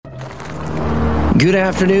Good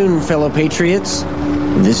afternoon, fellow patriots.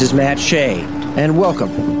 This is Matt Shea, and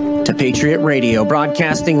welcome to Patriot Radio,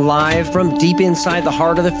 broadcasting live from deep inside the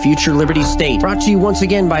heart of the future Liberty State. Brought to you once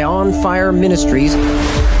again by On Fire Ministries, in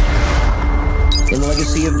the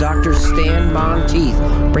legacy of Dr. Stan Monteith,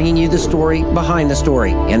 bringing you the story behind the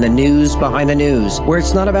story and the news behind the news, where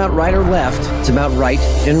it's not about right or left, it's about right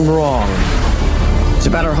and wrong. It's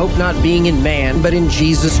about our hope not being in man, but in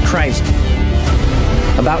Jesus Christ.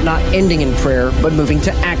 About not ending in prayer, but moving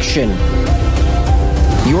to action.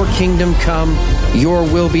 Your kingdom come, your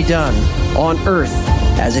will be done, on earth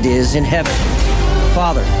as it is in heaven.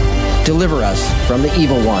 Father, deliver us from the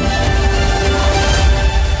evil one.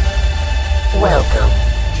 Welcome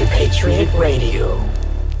to Patriot Radio.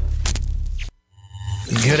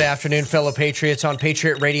 Good afternoon, fellow patriots. On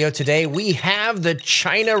Patriot Radio today, we have the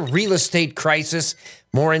China real estate crisis,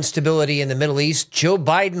 more instability in the Middle East. Joe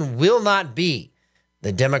Biden will not be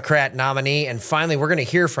the Democrat nominee. And finally, we're going to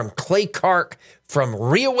hear from Clay Clark from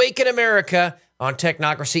Reawaken America on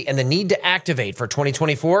technocracy and the need to activate for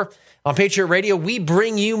 2024. On Patriot Radio, we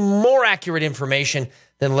bring you more accurate information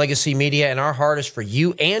than legacy media, and our heart is for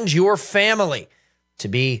you and your family to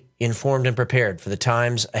be informed and prepared for the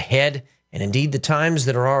times ahead, and indeed the times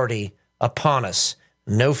that are already upon us.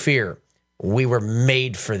 No fear. We were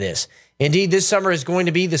made for this. Indeed, this summer is going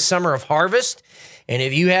to be the summer of harvest. And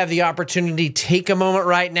if you have the opportunity, take a moment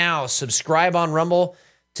right now, subscribe on Rumble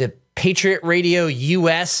to Patriot Radio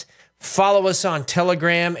US, follow us on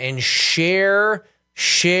Telegram, and share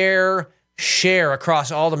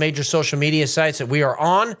across all the major social media sites that we are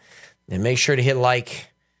on. And make sure to hit like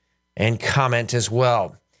and comment as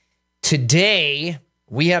well. Today,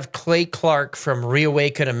 we have Clay Clark from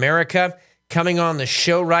Reawaken America coming on the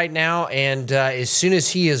show right now. And as soon as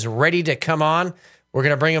he is ready to come on, we're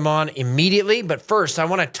going to bring him on immediately. But first, I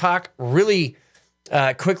want to talk really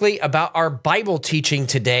quickly about our Bible teaching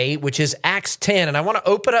today, which is Acts 10. And I want to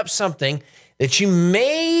open up something that you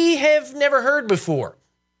may have never heard before.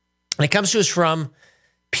 And it comes to us from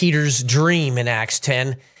Peter's dream in Acts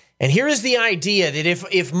 10. And here is the idea that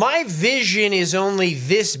if my vision is only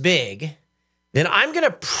this big, then I'm going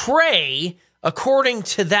to pray according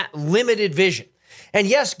to that limited vision. And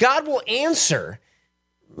yes, God will answer,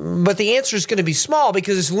 but the answer is going to be small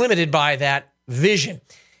because it's limited by that vision.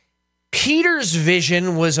 Peter's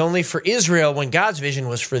vision was only for Israel when God's vision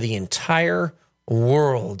was for the entire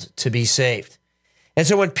world to be saved. And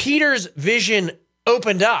so when Peter's vision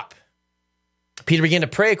opened up, Peter began to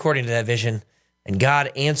pray according to that vision, and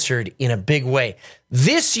God answered in a big way.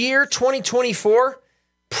 This year, 2024,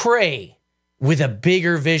 pray with a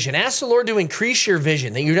bigger vision. Ask the Lord to increase your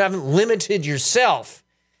vision, that you haven't limited yourself.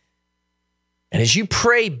 And as you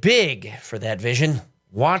pray big for that vision,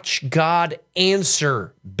 watch God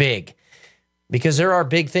answer big, because there are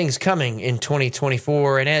big things coming in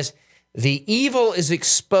 2024. And as the evil is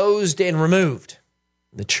exposed and removed,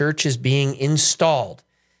 the church is being installed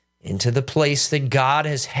into the place that God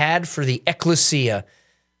has had for the ecclesia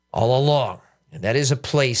all along. And that is a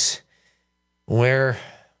place where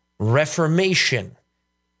reformation,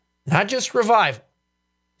 not just revival,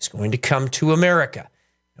 is going to come to America.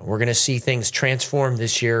 And we're going to see things transform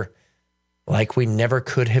this year like we never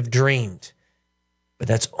could have dreamed. But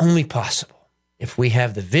that's only possible if we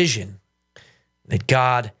have the vision that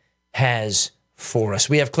God has for us.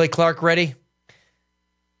 We have Clay Clark ready?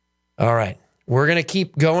 All right. We're going to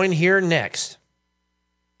keep going here next.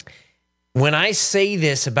 When I say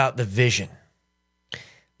this about the vision,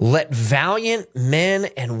 let valiant men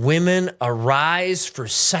and women arise for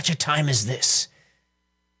such a time as this.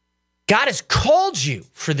 God has called you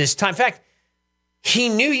for this time. In fact, he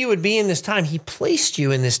knew you would be in this time. He placed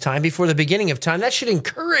you in this time before the beginning of time. That should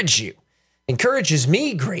encourage you. Encourages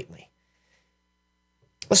me greatly.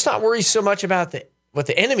 Let's not worry so much about what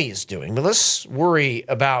the enemy is doing, but let's worry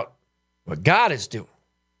about what God is doing.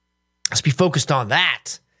 Let's be focused on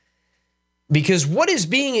that. Because what is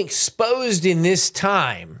being exposed in this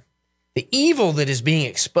time, the evil that is being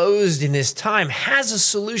exposed in this time, has a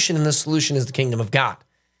solution, and the solution is the kingdom of God.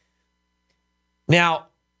 Now,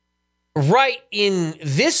 right in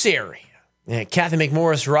this area, Kathy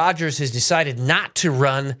McMorris Rogers has decided not to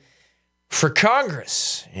run for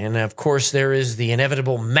Congress. And of course, there is the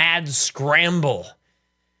inevitable mad scramble.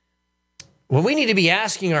 What we need to be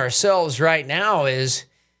asking ourselves right now is,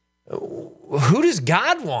 who does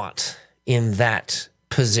God want in that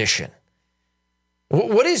position?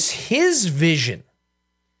 What is his vision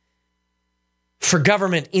for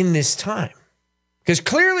government in this time? Because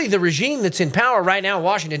clearly the regime that's in power right now in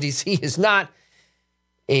Washington, D.C. is not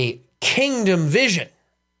a kingdom vision.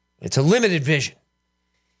 It's a limited vision.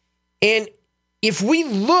 And if we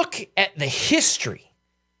look at the history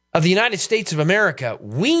of the United States of America,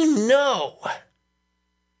 we know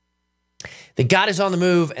that God is on the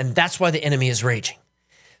move, and that's why the enemy is raging.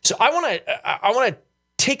 So I want to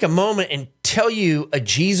take a moment and tell you a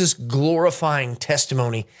Jesus glorifying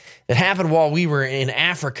testimony that happened while we were in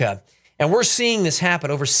Africa. And we're seeing this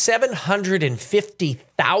happen. Over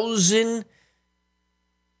 750,000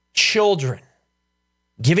 children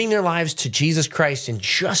giving their lives to Jesus Christ in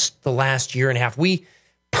just the last year and a half. We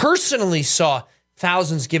personally saw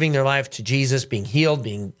thousands giving their life to Jesus, being healed,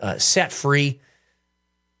 being set free.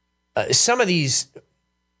 Some of these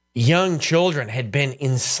young children had been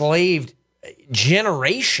enslaved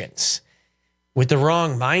generations with the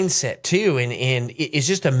wrong mindset too. And it's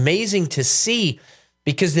just amazing to see,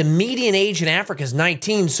 because the median age in Africa is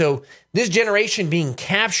 19. So this generation being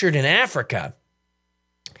captured in Africa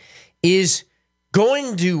is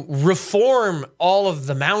going to reform all of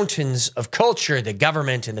the mountains of culture, the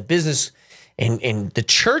government and the business and the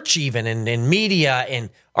church even, and media and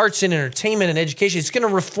arts and entertainment and education. It's going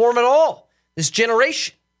to reform it all, this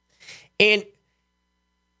generation. And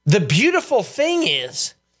the beautiful thing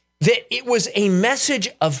is that it was a message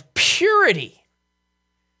of purity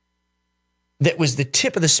that was the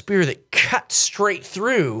tip of the spear that cut straight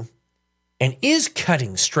through and is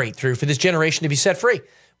cutting straight through for this generation to be set free.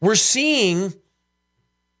 We're seeing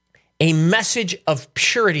a message of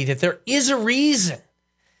purity, that there is a reason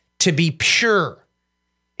to be pure.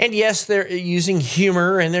 And yes, they're using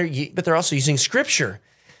humor, but they're also using scripture.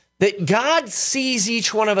 That God sees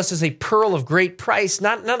each one of us as a pearl of great price,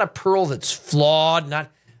 not a pearl that's flawed, not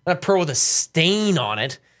a pearl with a stain on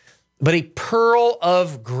it, but a pearl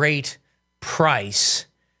of great price,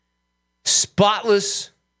 spotless,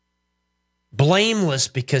 blameless,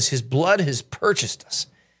 because his blood has purchased us.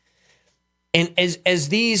 And as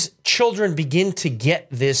these children begin to get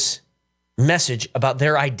this message about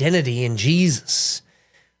their identity in Jesus,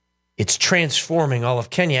 it's transforming all of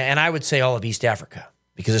Kenya, and I would say all of East Africa,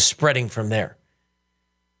 because it's spreading from there.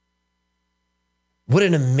 What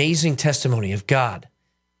an amazing testimony of God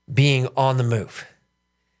being on the move.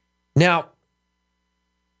 Now,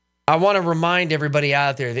 I want to remind everybody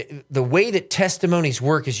out there that the way that testimonies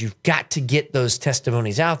work is you've got to get those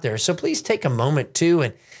testimonies out there. So please take a moment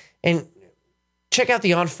too and check out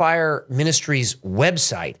the On Fire Ministries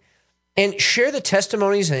website and share the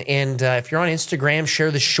testimonies. And if you're on Instagram,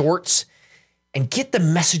 share the shorts and get the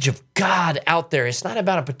message of God out there. It's not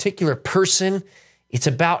about a particular person. It's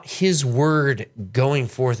about his word going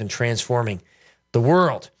forth and transforming the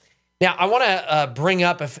world. Now, I want to bring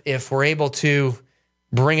up, if we're able to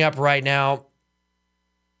bring up right now,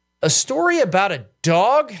 a story about a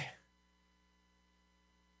dog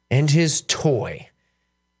and his toy.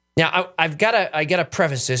 Now, I got to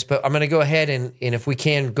preface this, but I'm going to go ahead and if we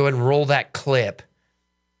can, go ahead and roll that clip.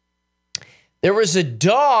 There was a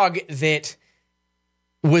dog that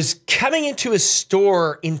was coming into a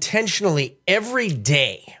store intentionally every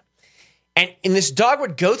day. And this dog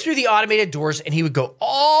would go through the automated doors, and he would go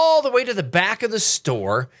all the way to the back of the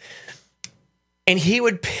store, and he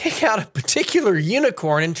would pick out a particular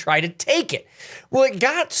unicorn and try to take it. Well, it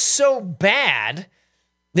got so bad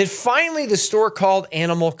that finally the store called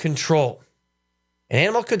Animal Control. And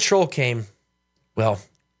Animal Control came. Well,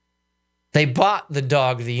 they bought the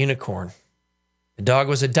dog, the unicorn. The dog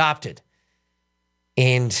was adopted.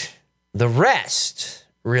 And the rest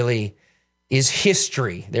really is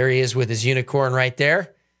history. There he is with his unicorn right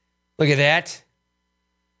there. Look at that.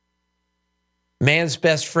 Man's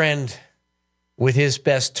best friend with his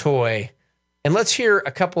best toy. And let's hear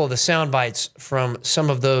a couple of the sound bites from some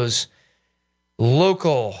of those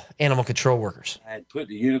local animal control workers. I had put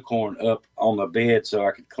the unicorn up on the bed so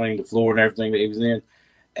I could clean the floor and everything that he was in.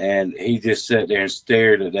 And he just sat there and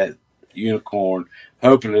stared at that unicorn,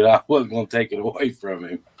 hoping that I wasn't going to take it away from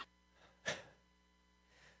him.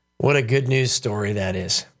 What a good news story that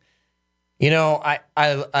is. You know,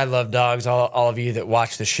 I love dogs. All of you that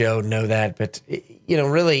watch the show know that. But, you know,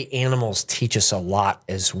 really animals teach us a lot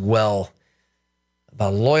as well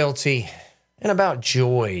about loyalty and about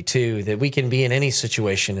joy, too, that we can be in any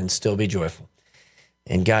situation and still be joyful.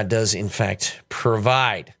 And God does, in fact,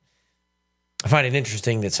 provide. I find it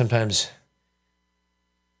interesting that sometimes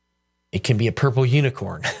it can be a purple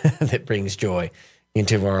unicorn that brings joy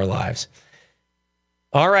into our lives.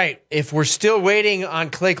 All right, if we're still waiting on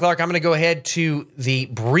Clay Clark, I'm going to go ahead to the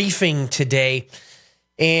briefing today.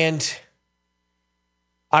 And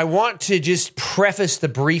I want to just preface the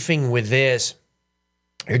briefing with this.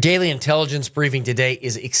 Your daily intelligence briefing today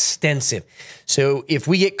is extensive. So if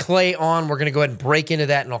we get Clay on, we're going to go ahead and break into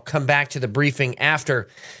that, and I'll come back to the briefing after.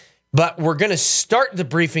 But we're going to start the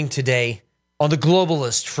briefing today on the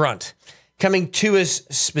globalist front. Coming to us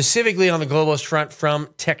specifically on the globalist front from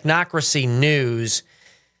Technocracy News.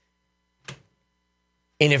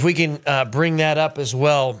 And if we can bring that up as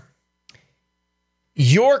well,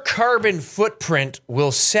 your carbon footprint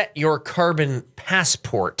will set your carbon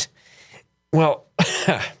passport. Well,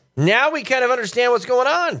 now we kind of understand what's going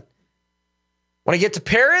on. Want to get to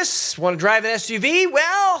Paris? Want to drive an SUV?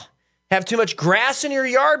 Well, have too much grass in your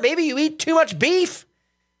yard? Maybe you eat too much beef.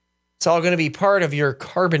 It's all going to be part of your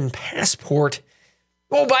carbon passport.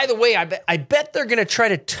 Oh, by the way, I bet they're going to try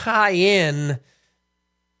to tie in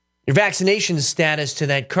your vaccination status to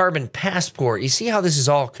that carbon passport. You see how this is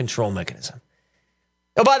all a control mechanism.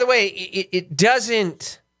 Oh, by the way, it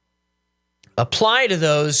doesn't apply to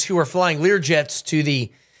those who are flying Learjets to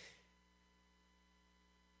the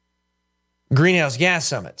greenhouse gas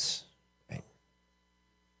summits. Right?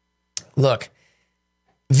 Look,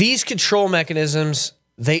 these control mechanisms,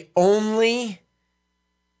 they only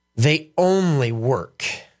work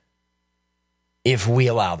if we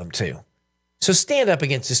allow them to. So stand up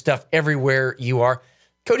against this stuff everywhere you are.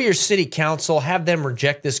 Go to your city council, have them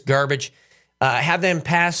reject this garbage, have them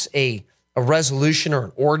pass a resolution or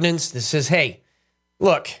an ordinance that says, hey,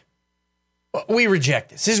 look, we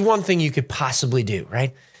reject this. This is one thing you could possibly do,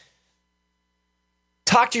 right?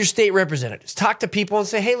 Talk to your state representatives. Talk to people and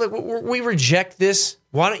say, hey, look, we reject this.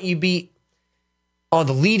 Why don't you be on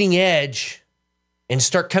the leading edge and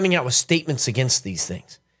start coming out with statements against these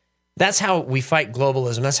things? That's how we fight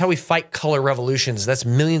globalism. That's how we fight color revolutions. That's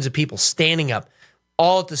millions of people standing up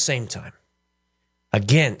all at the same time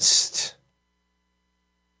against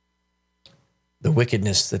the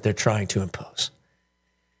wickedness that they're trying to impose.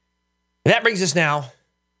 And that brings us now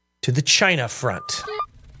to the China front.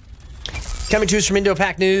 Coming to us from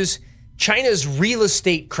Indo-Pac News, China's real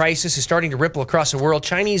estate crisis is starting to ripple across the world.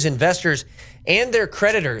 Chinese investors and their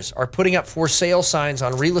creditors are putting up for sale signs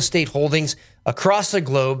on real estate holdings across the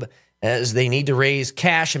globe as they need to raise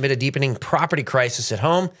cash amid a deepening property crisis at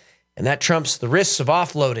home, and that trumps the risks of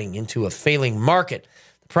offloading into a failing market.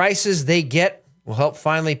 The prices they get will help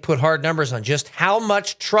finally put hard numbers on just how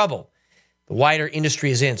much trouble the wider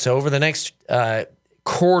industry is in. So over the next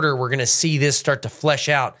quarter, we're going to see this start to flesh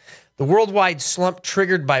out. The worldwide slump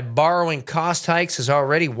triggered by borrowing cost hikes has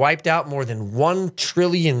already wiped out more than $1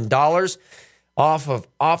 trillion off of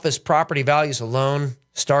office property values alone,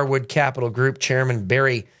 Starwood Capital Group Chairman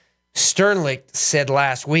Barry Sternlicht said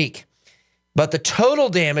last week. But the total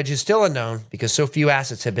damage is still unknown because so few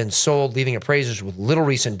assets have been sold, leaving appraisers with little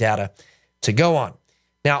recent data to go on.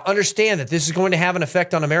 Now, understand that this is going to have an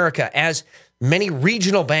effect on America as many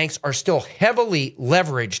regional banks are still heavily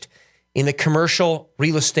leveraged in the commercial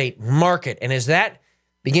real estate market. And as that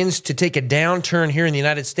begins to take a downturn here in the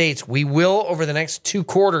United States, we will, over the next 2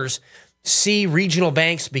 quarters, see regional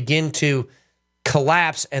banks begin to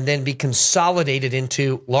collapse and then be consolidated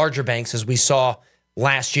into larger banks as we saw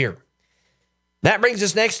last year. That brings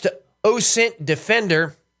us next to OSINT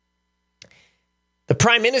Defender. The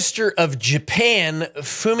Prime Minister of Japan,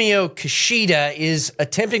 Fumio Kishida, is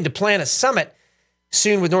attempting to plan a summit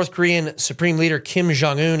soon with North Korean Supreme Leader Kim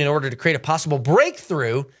Jong-un in order to create a possible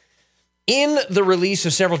breakthrough in the release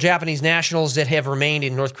of several Japanese nationals that have remained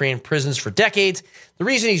in North Korean prisons for decades. The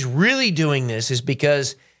reason he's really doing this is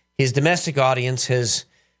because his domestic audience has,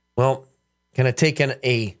 well, kind of taken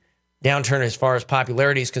a downturn as far as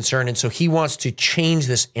popularity is concerned, and so he wants to change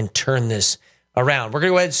this and turn this around. We're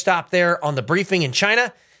going to go ahead and stop there on the briefing in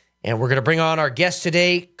China, and we're going to bring on our guest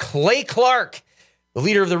today, Clay Clark, the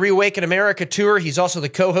leader of the Reawaken America Tour. He's also the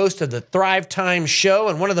co-host of the Thrive Time Show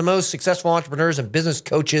and one of the most successful entrepreneurs and business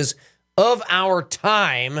coaches of our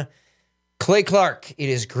time. Clay Clark, it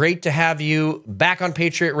is great to have you back on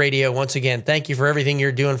Patriot Radio once again. Thank you for everything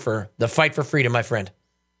you're doing for the fight for freedom, my friend.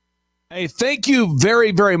 Hey, thank you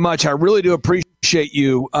very, very much. I really do appreciate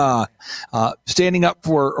you standing up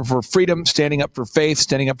for freedom, standing up for faith,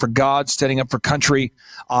 standing up for God, standing up for country.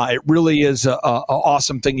 It really is an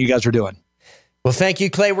awesome thing you guys are doing. Well, thank you,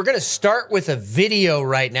 Clay. We're going to start with a video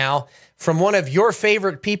right now from one of your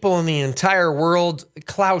favorite people in the entire world,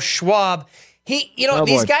 Klaus Schwab.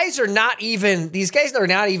 These guys are not even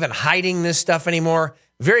hiding this stuff anymore.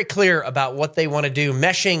 Very clear about what they want to do,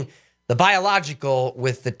 meshing the biological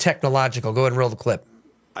with the technological. Go ahead and roll the clip.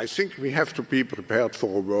 I think we have to be prepared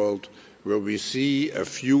for a world where we see a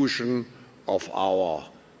fusion of our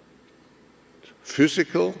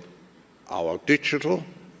physical, our digital,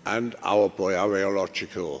 and our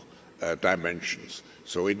biological dimensions.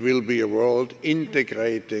 So it will be a world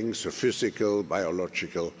integrating the physical,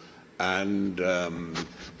 biological, and the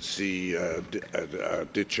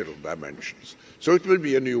digital dimensions. So it will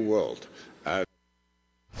be a new world.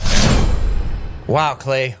 Wow,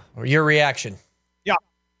 Clay, your reaction? Yeah.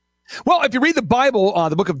 Well, if you read the Bible,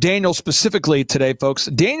 the book of Daniel specifically today, folks,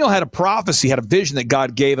 Daniel had a prophecy, had a vision that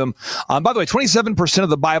God gave him. By the way, 27% of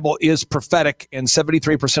the Bible is prophetic and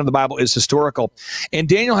 73% of the Bible is historical. And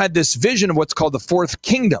Daniel had this vision of what's called the fourth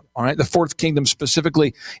kingdom. All right, the fourth kingdom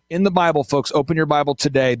specifically in the Bible, folks. Open your Bible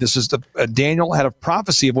today. This is Daniel had a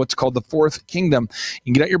prophecy of what's called the fourth kingdom.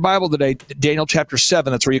 You can get out your Bible today, Daniel chapter 7.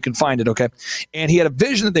 That's where you can find it, okay? And he had a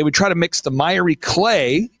vision that they would try to mix the miry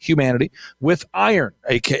clay, humanity, with iron,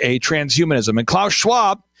 aka transhumanism. And Klaus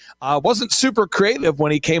Schwab wasn't super creative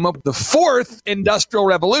when he came up with the fourth industrial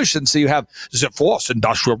revolution. So you have the fourth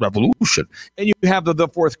industrial revolution, and you have the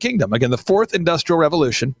fourth kingdom. Again, the fourth industrial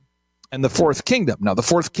revolution and the fourth kingdom. Now, the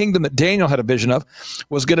fourth kingdom that Daniel had a vision of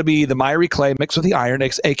was going to be the miry clay mixed with the iron,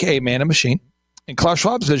 aka man and machine. And Klaus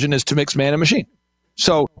Schwab's vision is to mix man and machine.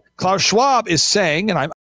 So Klaus Schwab is saying,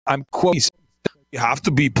 and I'm quoting, you have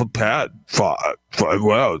to be prepared for a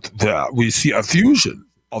world that we see a fusion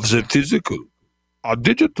of the physical, our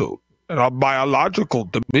digital, and our biological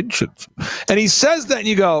dimensions. And he says that, and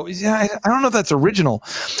you go, yeah, I don't know if that's original.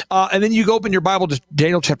 And then you go open your Bible to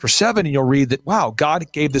Daniel chapter 7, and you'll read that, wow, God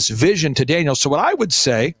gave this vision to Daniel. So what I would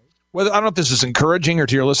say, whether I don't know if this is encouraging or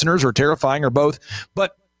to your listeners or terrifying or both,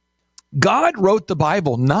 but God wrote the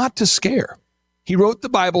Bible not to scare. He wrote the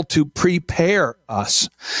Bible to prepare us.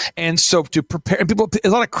 And so to prepare people, a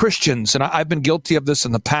lot of Christians, and I've been guilty of this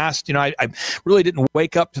in the past, I really didn't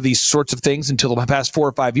wake up to these sorts of things until the past 4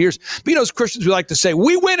 or 5 years. But as Christians, we like to say,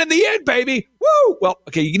 we win in the end, baby. Woo! Well,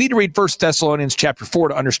 okay, you need to read 1 Thessalonians chapter 4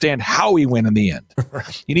 to understand how we win in the end.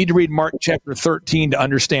 You need to read Mark chapter 13 to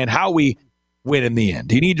understand how we win in the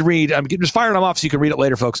end. You need to read, I'm just firing them off so you can read it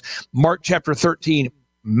later, folks. Mark chapter 13,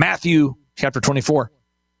 Matthew chapter 24.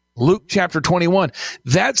 Luke chapter 21.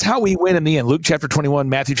 That's how we win in the end. Luke chapter 21,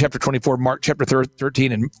 Matthew chapter 24, Mark chapter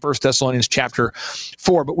 13, and 1 Thessalonians chapter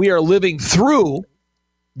 4. But we are living through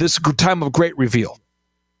this time of great reveal.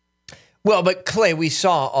 Well, but Clay, we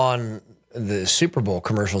saw on the Super Bowl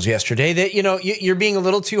commercials yesterday that, you're being a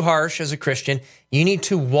little too harsh as a Christian. You need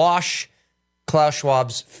to wash Klaus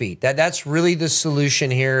Schwab's feet. That's really the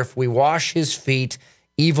solution here. If we wash his feet,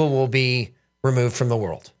 evil will be removed from the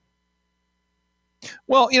world.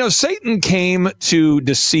 Well, Satan came to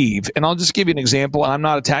deceive, and I'll just give you an example. I'm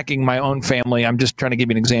not attacking my own family. I'm just trying to give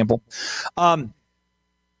you an example. I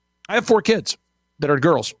have 4 kids that are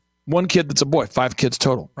girls, 1 kid that's a boy, 5 kids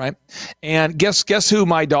total, right? And guess who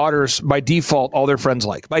my daughters, by default, all their friends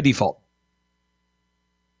like, by default?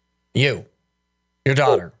 Your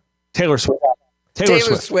daughter. Taylor Swift.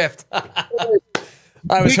 Taylor Swift.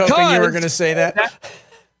 I was hoping you were going to say that.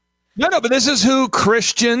 No, but this is who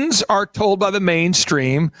Christians are told by the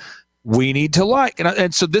mainstream we need to like.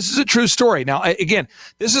 And so this is a true story. Now, again,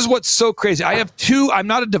 this is what's so crazy. I'm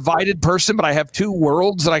not a divided person, but I have 2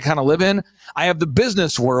 worlds that I kind of live in. I have the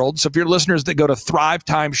business world. So if you're listeners that go to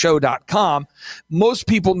thrivetimeshow.com, most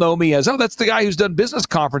people know me as, that's the guy who's done business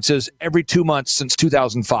conferences every 2 months since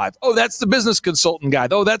 2005. Oh, that's the business consultant guy.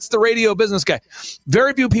 Oh, that's the radio business guy.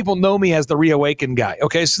 Very few people know me as the reawakened guy.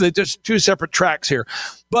 Okay, so there's 2 separate tracks here.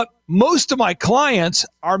 But most of my clients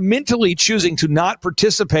are mentally choosing to not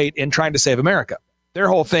participate in trying to save America. Their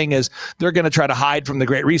whole thing is they're going to try to hide from the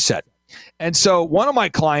Great Reset. And so one of my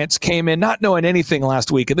clients came in not knowing anything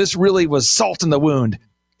last week, and this really was salt in the wound.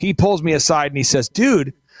 He pulls me aside and he says,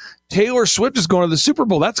 dude, Taylor Swift is going to the Super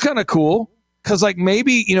Bowl. That's kind of cool. Because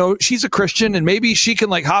maybe, she's a Christian and maybe she can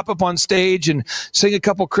hop up on stage and sing a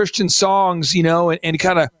couple Christian songs, and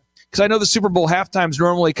kind of, because I know the Super Bowl halftime is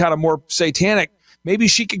normally kind of more satanic. Maybe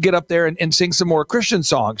she could get up there and sing some more Christian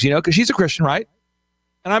songs, because she's a Christian, right?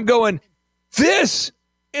 And I'm going, this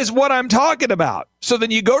is what I'm talking about. So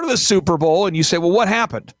then you go to the Super Bowl and you say, well, what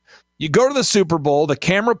happened? You go to the Super Bowl, the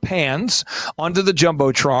camera pans onto the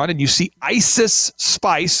Jumbotron, and you see Ice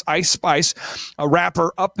Spice, a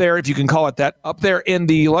rapper up there, if you can call it that, up there in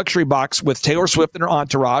the luxury box with Taylor Swift and her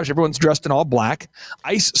entourage. Everyone's dressed in all black.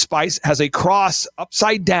 Ice Spice has a cross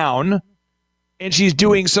upside down, and she's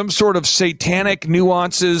doing some sort of satanic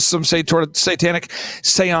nuances, some sort of satanic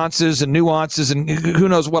seances and nuances, and who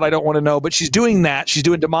knows what, I don't want to know. But she's doing that. She's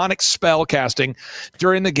doing demonic spell casting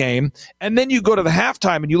during the game. And then you go to the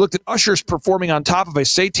halftime and you looked at ushers performing on top of a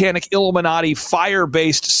satanic Illuminati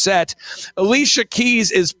fire-based set. Alicia Keys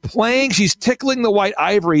is playing. She's tickling the white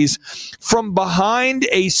ivories from behind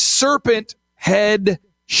a serpent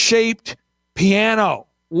head-shaped piano.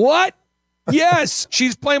 What? Yes,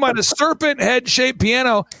 she's playing by the serpent head-shaped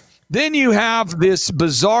piano. Then you have this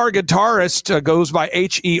bizarre guitarist, goes by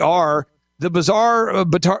H-E-R. The bizarre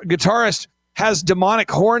guitarist has demonic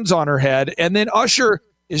horns on her head. And then Usher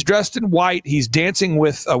is dressed in white. He's dancing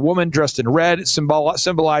with a woman dressed in red,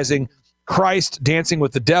 symbolizing Christ dancing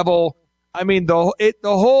with the devil. I mean, the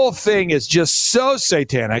whole thing is just so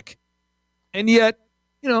satanic. And yet,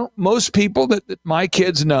 most people that my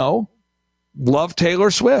kids know love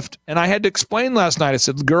Taylor Swift. And I had to explain last night. I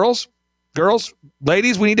said, girls,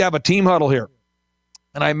 ladies, we need to have a team huddle here.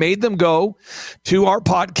 And I made them go to our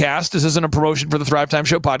podcast. This isn't a promotion for the Thrive Time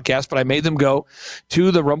Show podcast, but I made them go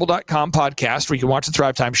to the rumble.com podcast where you can watch the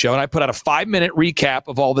Thrive Time Show. And I put out a 5-minute recap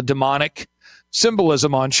of all the demonic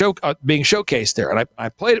symbolism on being showcased there. And I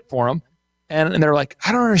played it for them. And they're like,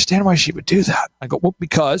 I don't understand why she would do that. I go, well,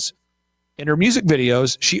 because in her music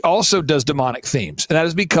videos, she also does demonic themes. And that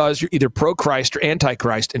is because you're either pro-Christ or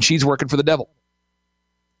anti-Christ, and she's working for the devil.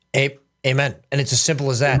 Amen. And it's as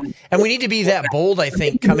simple as that. And we need to be that bold, I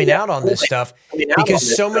think, coming out on this stuff,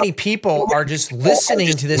 because so many people are just listening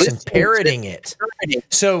to this and parroting it.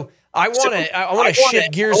 So I want to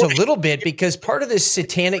shift gears a little bit, because part of this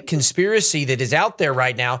satanic conspiracy that is out there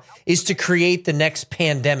right now is to create the next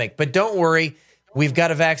pandemic. But don't worry, we've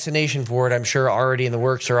got a vaccination for it, I'm sure, already in the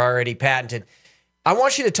works or already patented. I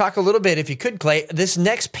want you to talk a little bit, if you could, Clay, this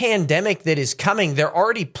next pandemic that is coming. They're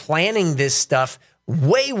already planning this stuff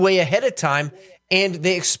way, way ahead of time, and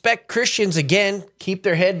they expect Christians, again, keep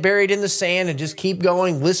their head buried in the sand and just keep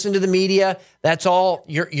going, listen to the media. That's all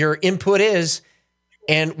your input is,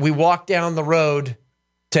 and we walk down the road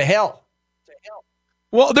to hell.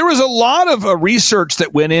 Well, there was a lot of research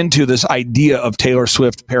that went into this idea of Taylor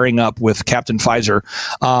Swift pairing up with Captain Pfizer,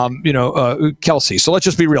 Kelsey. So let's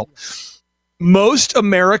just be real. Most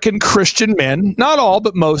American Christian men, not all,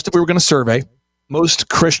 but most, if we were going to survey, most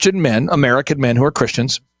Christian men, American men who are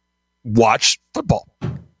Christians, watch football.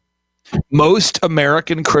 Most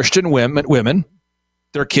American Christian women,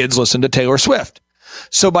 their kids listen to Taylor Swift.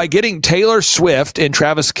 So by getting Taylor Swift and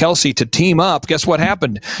Travis Kelce to team up, guess what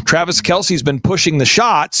happened? Travis Kelce's been pushing the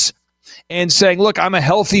shots and saying, look, I'm a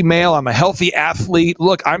healthy male. I'm a healthy athlete.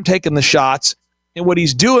 Look, I'm taking the shots. And what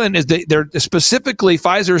he's doing is they're specifically,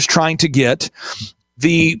 Pfizer's trying to get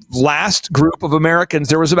the last group of Americans.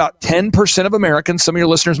 There was about 10% of Americans. Some of your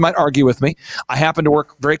listeners might argue with me. I happen to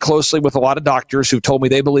work very closely with a lot of doctors who told me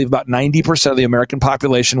they believe about 90% of the American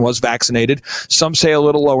population was vaccinated. Some say a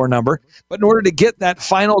little lower number. But in order to get that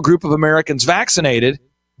final group of Americans vaccinated,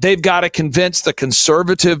 they've got to convince the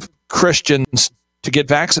conservative Christians to get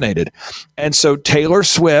vaccinated. And so Taylor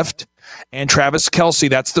Swift and Travis Kelce,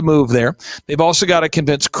 that's the move there. They've also got to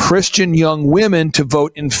convince Christian young women to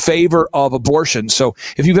vote in favor of abortion. So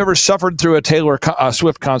if you've ever suffered through a Taylor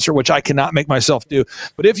Swift concert, which I cannot make myself do,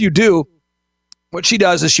 but if you do, what she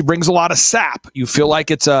does is she brings a lot of sap. You feel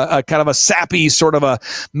like it's a kind of a sappy, sort of a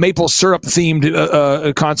maple syrup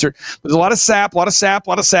themed concert. There's a lot of sap. And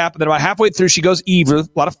then about halfway through, she goes evil. A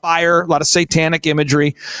lot of fire, a lot of satanic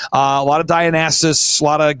imagery, a lot of Dionysus, a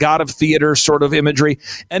lot of God of theater sort of imagery.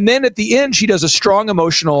 And then at the end, she does a strong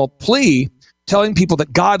emotional plea telling people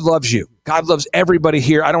that God loves you. God loves everybody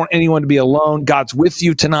here. I don't want anyone to be alone. God's with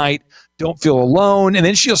you tonight. Don't feel alone. And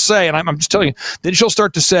then she'll say, and I'm just telling you, then she'll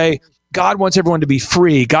start to say, God wants everyone to be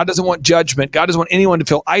free. God doesn't want judgment. God doesn't want anyone to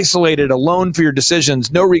feel isolated, alone for your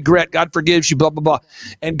decisions, no regret. God forgives you, blah, blah, blah.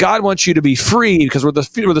 And God wants you to be free, because where the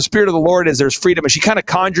Spirit of the Lord is, there's freedom. And she kind of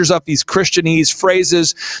conjures up these Christianese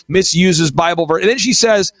phrases, misuses Bible verse. And then she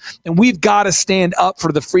says, and we've got to stand up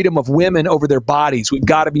for the freedom of women over their bodies. We've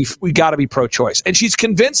got to be pro-choice. And she's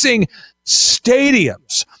convincing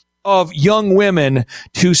stadiums of young women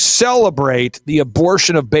to celebrate the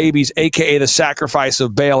abortion of babies, aka the sacrifice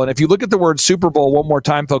of Baal. And if you look at the word Super Bowl one more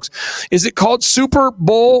time, folks, is it called Super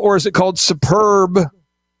Bowl or is it called Superb?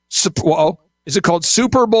 Is it called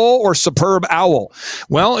Super Bowl or Superb Owl?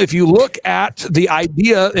 Well, if you look at the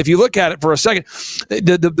idea, if you look at it for a second,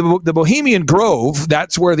 the Bohemian Grove,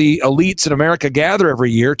 that's where the elites in America gather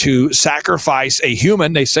every year to sacrifice a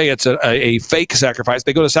human. They say it's a fake sacrifice.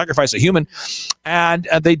 They go to sacrifice a human, and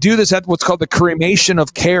they do this at what's called the cremation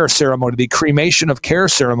of care ceremony,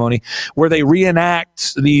 where they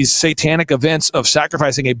reenact these satanic events of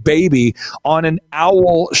sacrificing a baby on an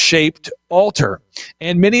owl-shaped altar.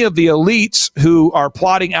 And many of the elites who are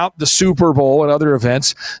plotting out the Super Bowl and other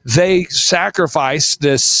events, they sacrifice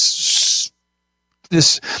this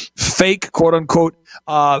fake, quote unquote,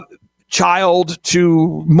 child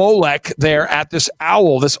to Molech there at this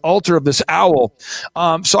owl, this altar of this owl.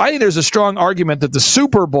 So I think there's a strong argument that the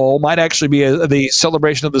Super Bowl might actually be the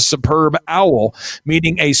celebration of the superb owl,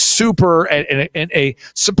 meaning a super and a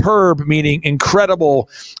superb, meaning incredible,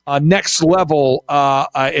 next level,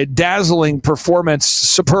 a dazzling performance,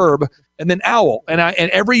 superb. And then owl. And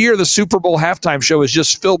every year the Super Bowl halftime show is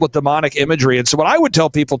just filled with demonic imagery. And so what I would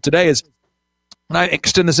tell people today is, and I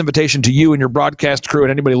extend this invitation to you and your broadcast crew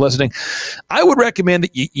and anybody listening, I would recommend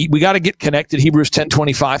that we got to get connected, Hebrews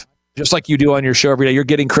 10:25. Just like you do on your show every day, you're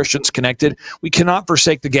getting Christians connected. We cannot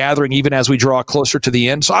forsake the gathering even as we draw closer to the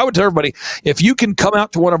end. So I would tell everybody, if you can come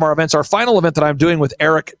out to one of our events, our final event that I'm doing with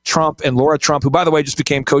Eric Trump and Laura Trump, who, by the way, just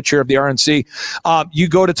became co-chair of the RNC, you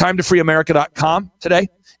go to timetofreeamerica.com today,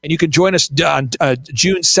 and you can join us on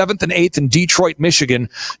June 7th and 8th in Detroit, Michigan.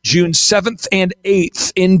 June 7th and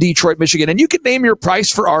 8th in Detroit, Michigan. And you can name your price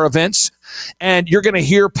for our events. And you're going to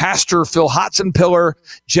hear Pastor Phil Hotzenpiller,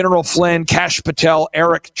 General Flynn, Kash Patel,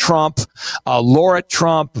 Eric Trump, Laura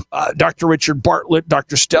Trump, Dr. Richard Bartlett,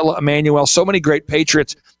 Dr. Stella Emanuel, so many great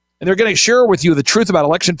patriots. And they're going to share with you the truth about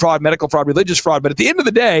election fraud, medical fraud, religious fraud. But at the end of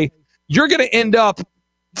the day, you're going to end up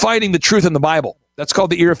finding the truth in the Bible. That's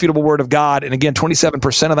called the irrefutable word of God. And again,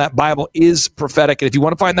 27% of that Bible is prophetic. And if you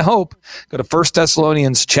want to find the hope, go to 1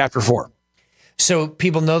 Thessalonians chapter 4. So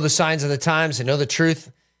people know the signs of the times, they know the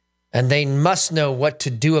truth, and they must know what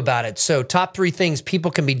to do about it. So top 3 things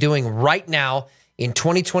people can be doing right now in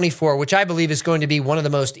 2024, which I believe is going to be one of the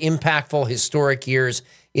most impactful historic years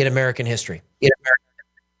in American history.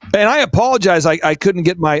 And I apologize, I couldn't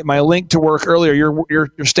get my link to work earlier.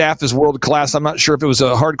 Your staff is world class. I'm not sure if it was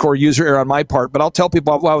a hardcore user error on my part, but I'll tell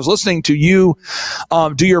people while I was listening to you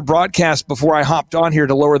do your broadcast before I hopped on here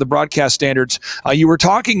to lower the broadcast standards. You were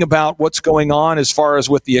talking about what's going on as far as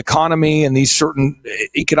with the economy and these certain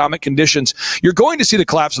economic conditions. You're going to see the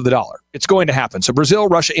collapse of the dollar. It's going to happen. So Brazil,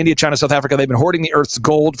 Russia, India, China, South Africa, they've been hoarding the earth's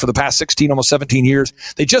gold for the past 16, almost 17 years.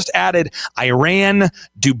 They just added Iran,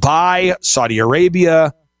 Dubai, Saudi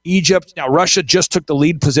Arabia, Egypt. Now, Russia just took the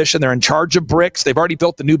lead position. They're in charge of BRICS. They've already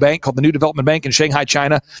built the new bank called the New Development Bank in Shanghai,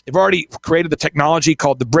 China. They've already created the technology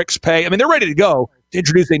called the BRICS Pay. I mean, they're ready to go to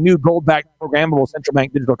introduce a new gold-backed programmable central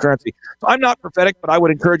bank digital currency. So I'm not prophetic, but I would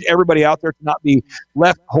encourage everybody out there to not be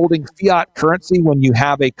left holding fiat currency when you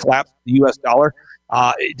have a collapse of the U.S. dollar.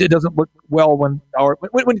 It doesn't look well when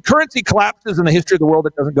currency collapses in the history of the world.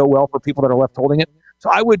 It doesn't go well for people that are left holding it. So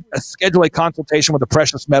I would schedule a consultation with a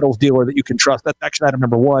precious metals dealer that you can trust. That's action item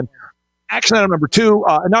number 1. Action item number 2,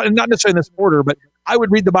 not necessarily in this order, but I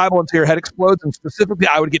would read the Bible until your head explodes. And specifically,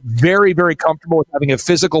 I would get very, very comfortable with having a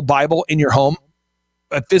physical Bible in your home.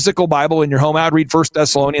 A physical Bible in your home. I'd read 1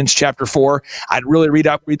 Thessalonians chapter 4. I'd really read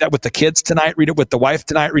that with the kids tonight, read it with the wife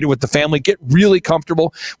tonight, read it with the family. Get really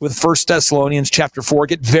comfortable with 1 Thessalonians chapter 4.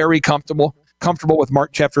 Get very comfortable with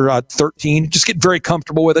Mark chapter 13. Just get very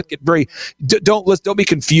comfortable with it. Don't be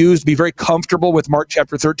confused. Be very comfortable with Mark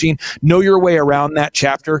chapter 13. Know your way around that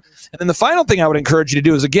chapter. And then the final thing I would encourage you to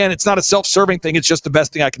do is, again, it's not a self-serving thing. It's just the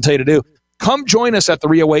best thing I can tell you to do. Come join us at the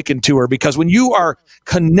Reawaken Tour, because when you are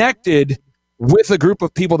connected with a group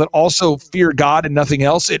of people that also fear God and nothing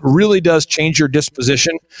else, it really does change your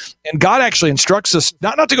disposition. And God actually instructs us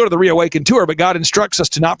not to go to the Reawaken Tour, but God instructs us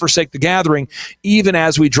to not forsake the gathering, even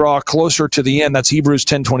as we draw closer to the end. That's Hebrews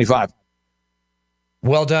 10:25.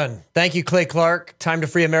 Well done. Thank you, Clay Clark.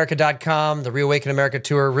 TimeToFreeAmerica.com, the Reawaken America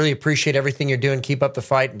Tour. Really appreciate everything you're doing. Keep up the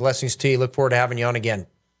fight. Blessings to you. Look forward to having you on again.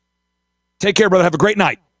 Take care, brother. Have a great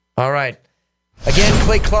night. All right. Again,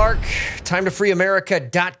 Clay Clark,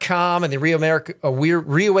 TimeToFreeAmerica.com, and the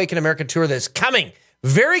Reawaken America Tour that's coming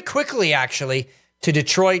very quickly, actually, to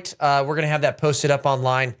Detroit. We're going to have that posted up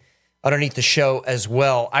online underneath the show as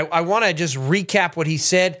well. I want to just recap what he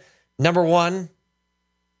said. Number 1,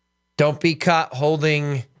 don't be caught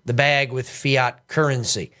holding the bag with fiat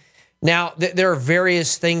currency. Now, there are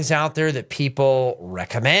various things out there that people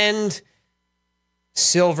recommend.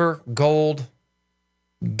 Silver, gold.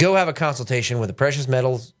 Go have a consultation with a precious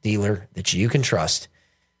metals dealer that you can trust,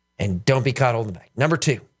 and don't be caught holding the bag. Number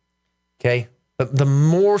 2, okay? But the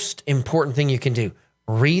most important thing you can do,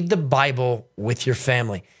 read the Bible with your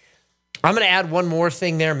family. I'm going to add one more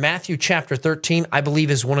thing there. Matthew chapter 13, I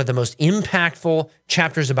believe, is one of the most impactful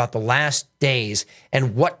chapters about the last days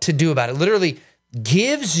and what to do about it. It literally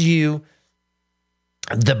gives you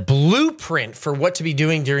the blueprint for what to be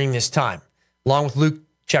doing during this time, along with Luke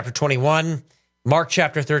chapter 21, Mark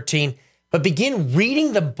chapter 13. But begin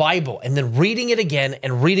reading the Bible and then reading it again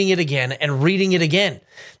and reading it again and reading it again.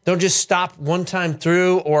 Don't just stop one time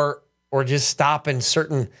through or just stop in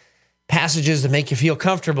certain passages to make you feel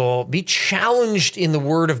comfortable. Be challenged in the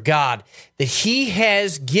Word of God that He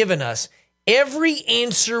has given us every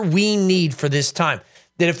answer we need for this time.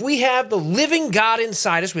 That if we have the living God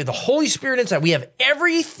inside us, we have the Holy Spirit inside, we have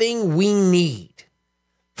everything we need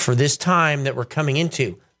for this time that we're coming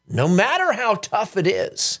into, no matter how tough it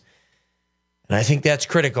is. And I think that's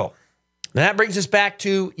critical. Now that brings us back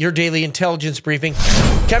to your daily intelligence briefing.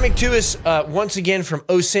 Coming to us once again from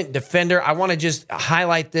OSINT Defender. I want to just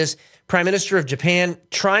highlight this. Prime Minister of Japan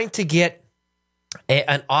trying to get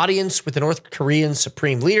an audience with the North Korean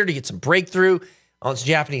supreme leader to get some breakthrough on some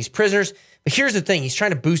Japanese prisoners. But here's the thing. He's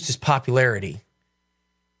trying to boost his popularity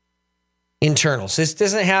internal. So this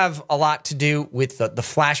doesn't have a lot to do with the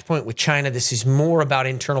flashpoint with China. This is more about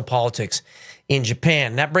internal politics in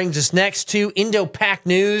Japan. That brings us next to Indo-Pac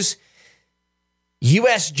news.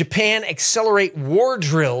 U.S.-Japan accelerate war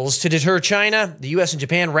drills to deter China. The U.S. and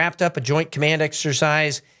Japan wrapped up a joint command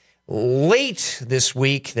exercise late this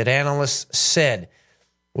week that analysts said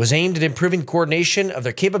was aimed at improving coordination of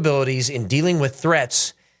their capabilities in dealing with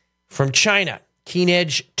threats from China. Keen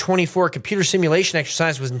Edge 24 computer simulation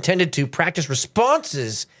exercise was intended to practice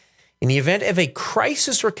responses in the event of a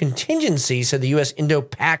crisis or contingency, said the U.S.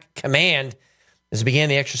 Indo-Pac Command as it began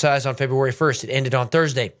the exercise on February 1st. It ended on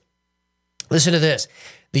Thursday. Listen to this.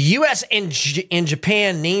 The U.S. and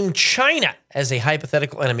Japan named China as a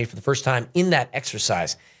hypothetical enemy for the first time in that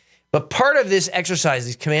exercise. But part of this exercise,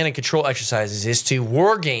 these command and control exercises, is to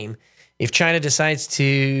war game if China decides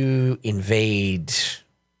to invade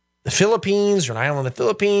the Philippines or an island in the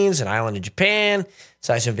Philippines, an island in Japan,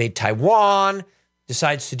 decides to invade Taiwan,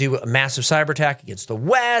 decides to do a massive cyber attack against the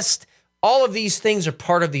West. All of these things are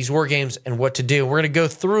part of these war games and what to do. We're going to go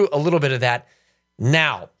through a little bit of that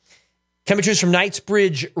now. Coming to us from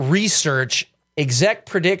Knightsbridge Research, exec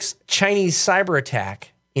predicts Chinese cyber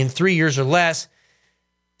attack in 3 years or less.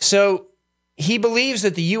 So he believes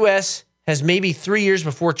that the U.S. has maybe 3 years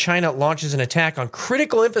before China launches an attack on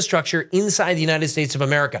critical infrastructure inside the United States of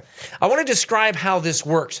America. I want to describe how this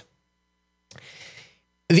works.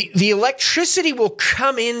 The electricity will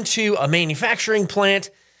come into a manufacturing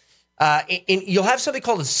plant, and you'll have something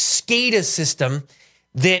called a SCADA system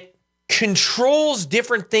that controls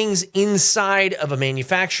different things inside of a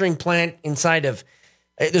manufacturing plant, inside of,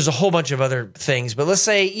 there's a whole bunch of other things, but let's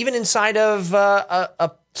say even inside of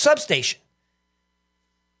a substation.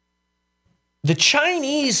 The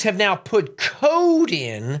Chinese have now put code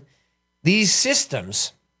in these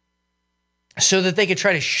systems so that they could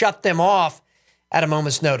try to shut them off at a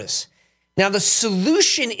moment's notice. Now, the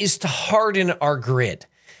solution is to harden our grid.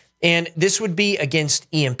 And this would be against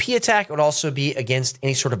EMP attack. It would also be against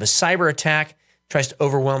any sort of a cyber attack, tries to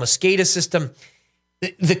overwhelm a SCADA system.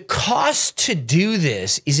 The cost to do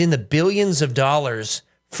this is in the billions of dollars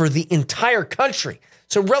for the entire country.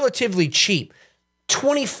 So relatively cheap,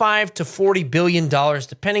 $25 to $40 billion,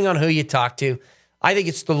 depending on who you talk to. I think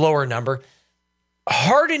it's the lower number.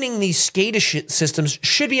 Hardening these SCADA systems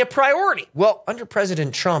should be a priority. Well, under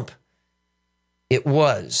President Trump, it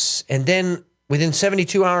was. And then within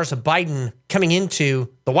 72 hours of Biden coming into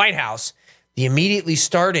the White House, they immediately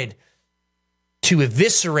started to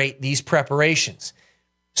eviscerate these preparations.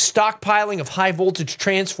 Stockpiling of high voltage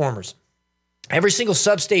transformers. Every single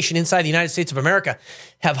substation inside the United States of America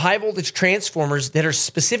have high voltage transformers that are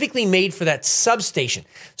specifically made for that substation.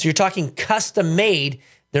 So you're talking custom made.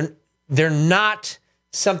 They're not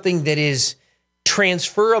something that is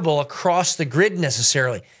transferable across the grid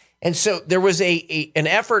necessarily. And so there was an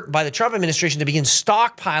effort by the Trump administration to begin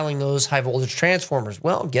stockpiling those high voltage transformers.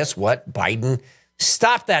 Well, guess what? Biden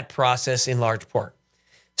stopped that process in large part.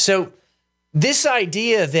 So this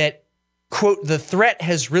idea that, quote, the threat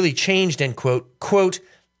has really changed, end quote,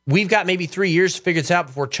 we've got maybe 3 years to figure this out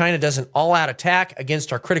before China does an all-out attack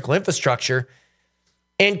against our critical infrastructure,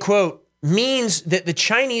 end quote, means that the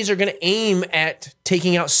Chinese are going to aim at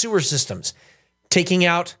taking out sewer systems, taking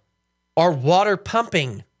out our water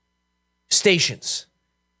pumping stations,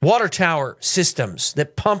 water tower systems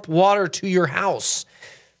that pump water to your house.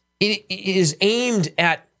 It is aimed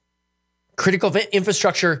at critical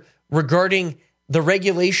infrastructure regarding the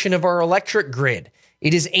regulation of our electric grid.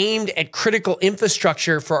 It is aimed at critical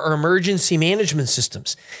infrastructure for our emergency management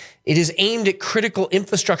systems. It is aimed at critical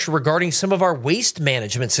infrastructure regarding some of our waste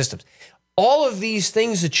management systems. All of these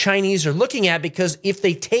things the Chinese are looking at, because if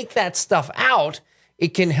they take that stuff out,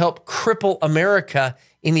 it can help cripple America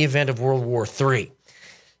in the event of World War III.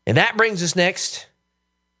 And that brings us next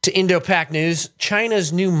to Indo-Pac news.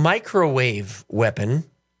 China's new microwave weapon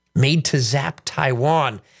made to zap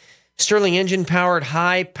Taiwan. Stirling engine-powered,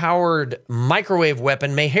 high-powered microwave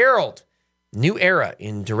weapon may herald new era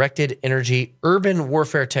in directed energy urban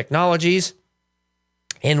warfare technologies.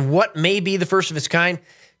 And what may be the first of its kind,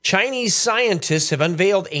 Chinese scientists have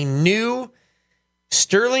unveiled a new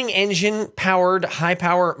Stirling engine-powered,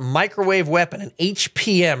 high-power microwave weapon, an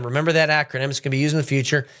HPM. Remember that acronym. It's going to be used in the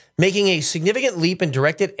future, making a significant leap in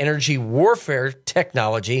directed energy warfare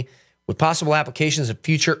technology with possible applications of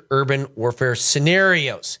future urban warfare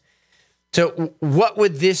scenarios. So what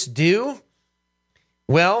would this do?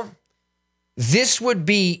 Well, this would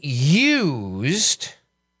be used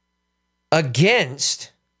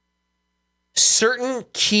against certain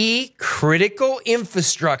key critical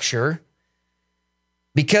infrastructure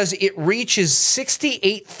because it reaches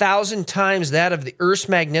 68,000 times that of the Earth's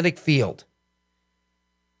magnetic field.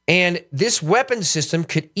 And this weapon system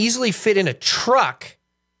could easily fit in a truck,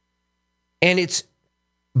 and it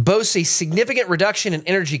boasts a significant reduction in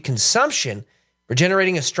energy consumption for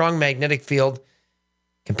generating a strong magnetic field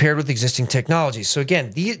compared with existing technologies. So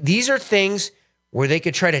again, these are things where they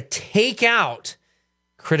could try to take out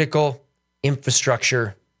critical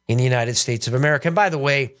infrastructure in the United States of America. And by the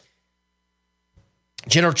way,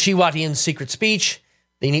 General Chiwetel's secret speech,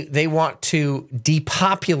 they want to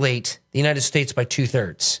depopulate the United States by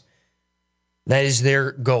 2/3. That is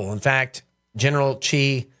their goal. In fact, General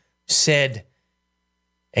Chi said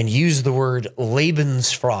and used the word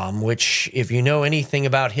Lebensraum, which, if you know anything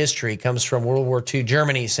about history, comes from World War II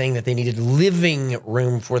Germany, saying that they needed living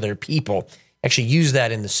room for their people. Actually used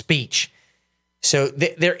that in the speech. So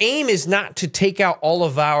their aim is not to take out all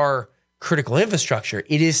of our critical infrastructure.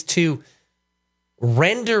 It is to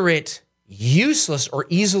render it useless or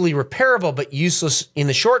easily repairable, but useless in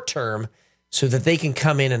the short term so that they can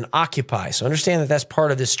come in and occupy. So understand that that's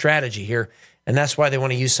part of this strategy here, and that's why they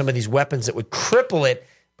want to use some of these weapons that would cripple it,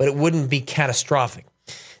 but it wouldn't be catastrophic.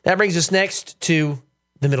 That brings us next to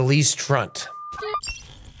the Middle East front.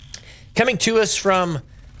 Coming to us from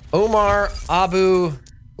Omar Abu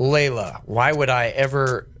Layla. Why would I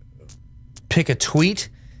ever pick a tweet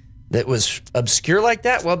that was obscure like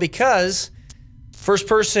that? Well, because first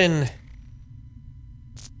person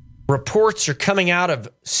reports are coming out of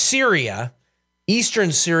Syria,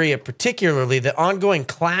 eastern Syria particularly, the ongoing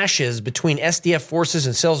clashes between SDF forces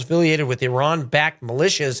and cells affiliated with Iran-backed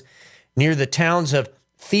militias near the towns of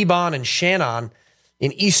Theban and Shannon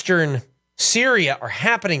in eastern Syria are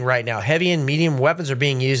happening right now. Heavy and medium weapons are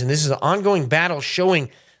being used, and this is an ongoing battle showing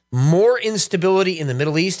more instability in the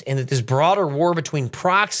Middle East, and that this broader war between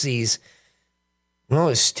proxies, well,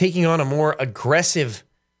 is taking on a more aggressive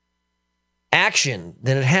action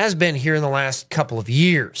than it has been here in the last couple of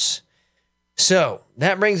years. So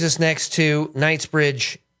that brings us next to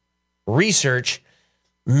Knightsbridge Research.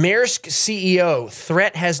 Maersk CEO,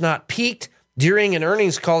 threat has not peaked. During an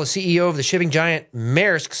earnings call, the CEO of the shipping giant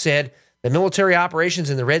Maersk said that military operations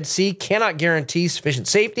in the Red Sea cannot guarantee sufficient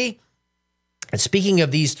safety. And speaking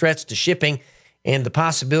of these threats to shipping and the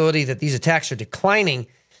possibility that these attacks are declining,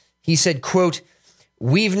 he said, quote,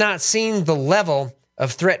 "We've not seen the level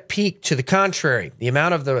of threat peak. To the contrary, the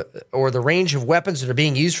amount of the range of weapons that are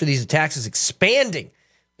being used for these attacks is expanding.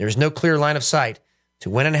 There is no clear line of sight to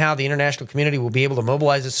when and how the international community will be able to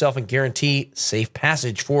mobilize itself and guarantee safe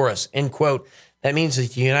passage for us," end quote. That means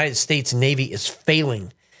that the United States Navy is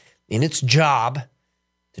failing in its job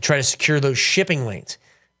to try to secure those shipping lanes.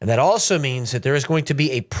 And that also means that there is going to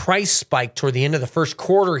be a price spike toward the end of the first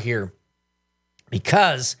quarter here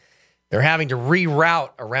because they're having to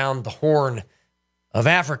reroute around the Horn of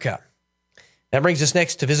Africa. That brings us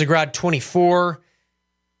next to Visegrad 24.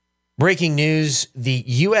 Breaking news, the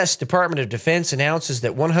U.S. Department of Defense announces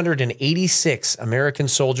that 186 American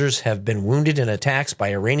soldiers have been wounded in attacks by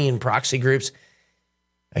Iranian proxy groups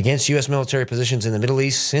against U.S. military positions in the Middle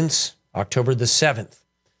East since October the 7th.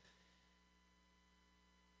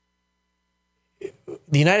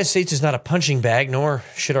 The United States is not a punching bag, nor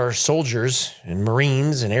should our soldiers and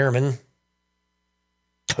Marines and airmen,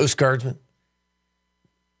 Coast Guardsmen,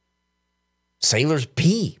 sailors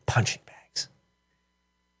be punching bags.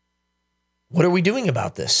 What are we doing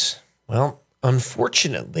about this? Well,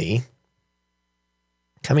 unfortunately,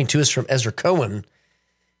 coming to us from Ezra Cohen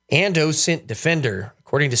and OSINT Defender,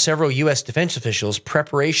 according to several U.S. defense officials,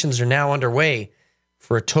 preparations are now underway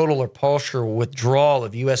for a total or partial withdrawal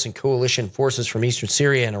of U.S. and coalition forces from eastern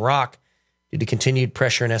Syria and Iraq due to continued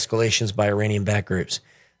pressure and escalations by Iranian-backed groups.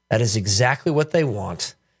 That is exactly what they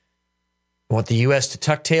want. They want the U.S. to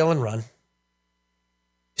tuck tail and run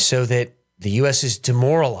so that the U.S. is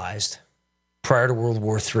demoralized prior to World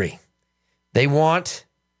War III. They want,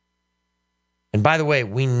 and by the way,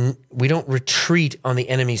 we don't retreat on the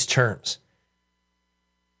enemy's terms.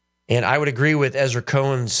 And I would agree with Ezra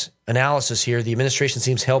Cohen's analysis here. The administration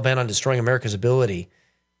seems hell-bent on destroying America's ability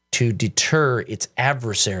to deter its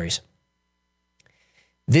adversaries.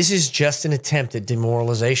 This is just an attempt at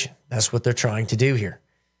demoralization. That's what they're trying to do here.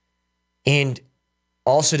 And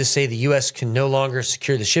also to say the U.S. can no longer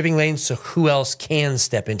secure the shipping lanes, so who else can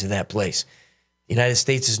step into that place? The United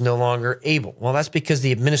States is no longer able. Well, that's because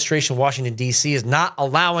the administration of Washington, D.C. is not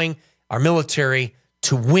allowing our military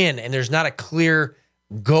to win, and there's not a clear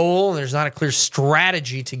goal, and there's not a clear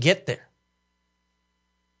strategy to get there.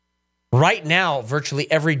 Right now,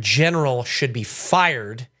 virtually every general should be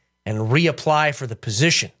fired and reapply for the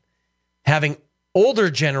position. having older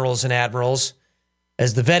generals and admirals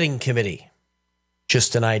as the vetting committee.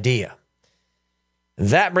 Just an idea.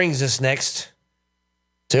 That brings us next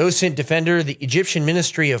to OSINT Defender. The Egyptian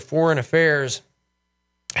Ministry of Foreign Affairs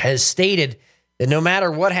has stated that no matter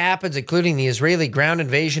what happens, including the Israeli ground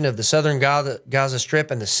invasion of the southern Gaza Strip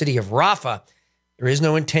and the city of Rafah, there is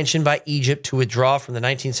no intention by Egypt to withdraw from the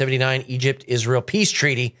 1979 Egypt-Israel peace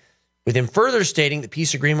treaty, with him further stating the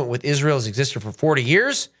peace agreement with Israel has existed for 40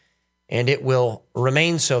 years, and it will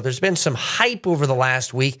remain so. There's been some hype over the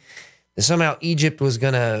last week that somehow Egypt was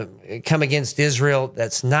going to come against Israel.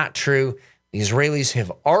 That's not true. The Israelis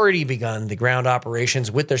have already begun the ground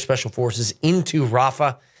operations with their special forces into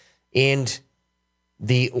Rafah, and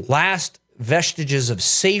the last vestiges of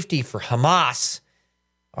safety for Hamas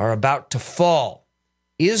are about to fall.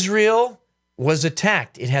 Israel was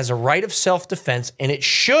attacked. It has a right of self-defense, and it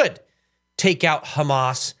should take out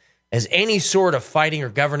Hamas as any sort of fighting or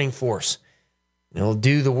governing force. It'll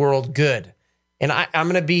do the world good. And I'm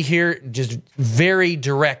going to be here just very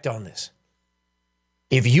direct on this.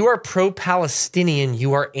 If you are pro-Palestinian,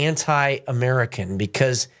 you are anti-American,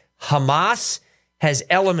 because Hamas has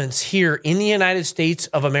elements here in the United States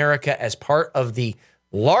of America as part of the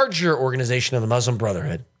larger organization of the Muslim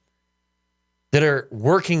Brotherhood that are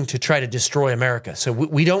working to try to destroy America. So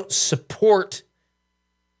we don't support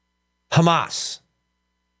Hamas,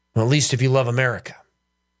 well, at least if you love America.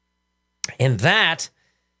 And that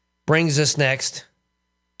brings us next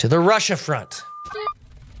to the Russia front.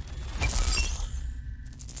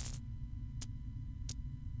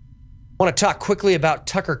 I want to talk quickly about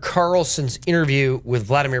Tucker Carlson's interview with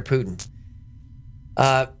Vladimir Putin.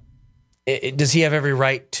 Does he have every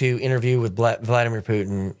right to interview with Vladimir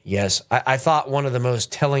Putin? Yes. I thought one of the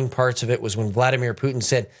most telling parts of it was when Vladimir Putin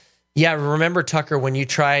said, yeah, remember, Tucker, when you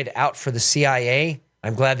tried out for the CIA?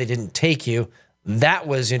 I'm glad they didn't take you. That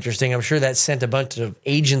was interesting. I'm sure that sent a bunch of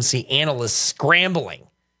agency analysts scrambling.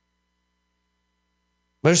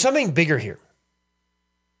 But there's something bigger here.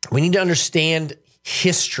 We need to understand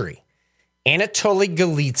history. Anatoly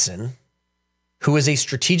Golitsyn, who was a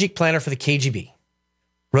strategic planner for the KGB,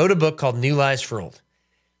 wrote a book called New Lies for Old.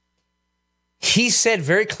 He said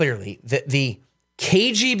very clearly that the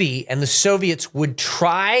KGB and the Soviets would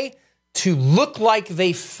try to look like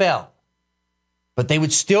they fell, but they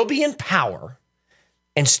would still be in power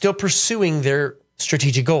and still pursuing their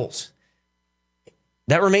strategic goals.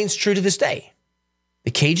 That remains true to this day.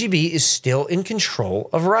 The KGB is still in control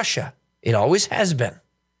of Russia. It always has been.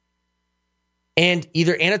 And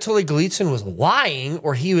either Anatoly Golitsyn was lying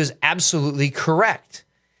or he was absolutely correct.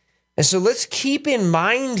 And so let's keep in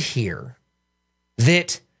mind here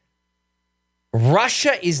that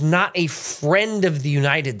Russia is not a friend of the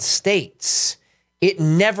United States. It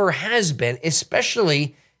never has been,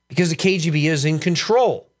 especially because the KGB is in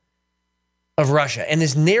control of Russia. And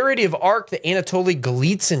this narrative arc that Anatoly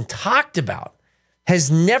Golitsyn talked about has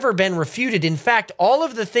never been refuted. In fact, all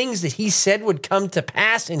of the things that he said would come to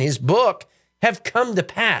pass in his book have come to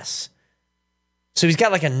pass. So he's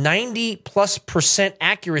got like a 90+%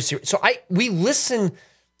 accuracy. So we listen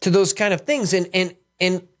to those kind of things,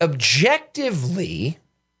 and objectively,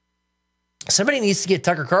 somebody needs to get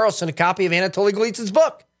Tucker Carlson a copy of Anatoly Golitsyn's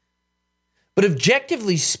book. But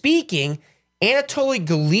objectively speaking, Anatoly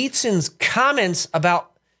Golitsyn's comments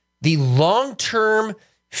about the long-term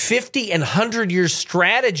 50 and 100-year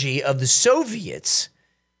strategy of the Soviets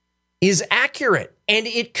is accurate, and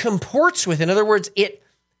it comports with, in other words, it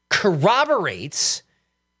corroborates,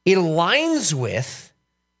 it aligns with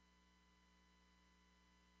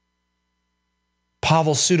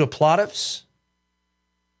Pavel Sudoplatov's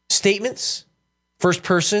statements, first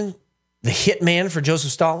person, the hitman for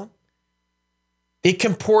Joseph Stalin. It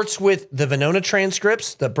comports with the Venona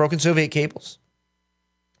transcripts, the broken Soviet cables.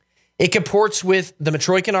 It comports with the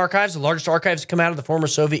Matroikin archives, the largest archives to come out of the former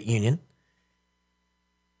Soviet Union.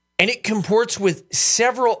 And it comports with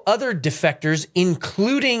several other defectors,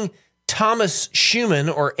 including Thomas Schumann,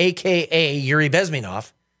 or AKA Yuri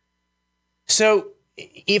Bezmenov. So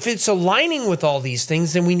if it's aligning with all these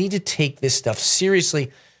things, then we need to take this stuff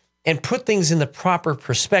seriously and put things in the proper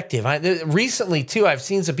perspective. Recently, too, I've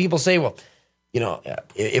seen some people say, well,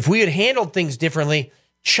 if we had handled things differently,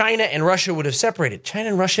 China and Russia would have separated. China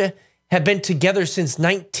and Russia have been together since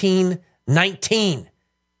 1919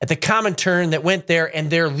 at the Comintern that went there, and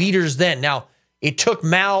their leaders then. Now, it took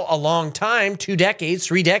Mao a long time, 2 decades,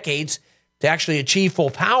 3 decades, to actually achieve full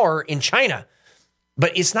power in China.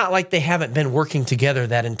 But it's not like they haven't been working together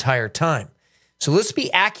that entire time. So let's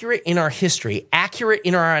be accurate in our history, accurate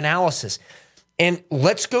in our analysis. And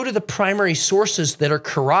let's go to the primary sources that are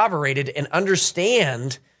corroborated and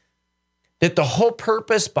understand that the whole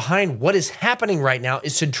purpose behind what is happening right now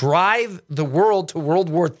is to drive the world to World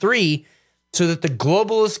War III so that the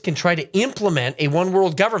globalists can try to implement a one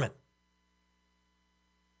world government.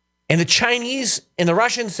 And the Chinese and the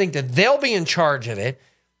Russians think that they'll be in charge of it.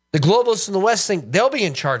 The globalists in the West think they'll be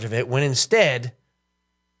in charge of it, when instead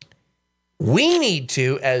we need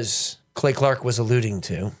to, as Clay Clark was alluding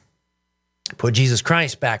to, put Jesus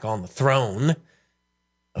Christ back on the throne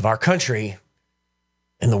of our country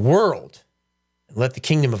and the world, and let the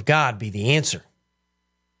kingdom of God be the answer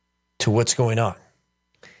to what's going on.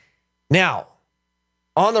 Now,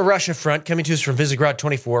 on the Russia front, coming to us from Visegrad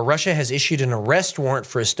 24, Russia has issued an arrest warrant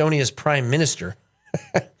for Estonia's prime minister.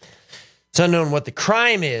 It's unknown what the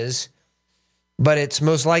crime is, but it's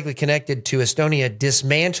most likely connected to Estonia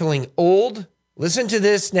dismantling old, listen to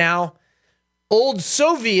this now, old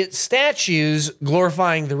Soviet statues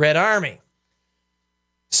glorifying the Red Army.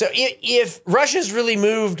 So if Russia's really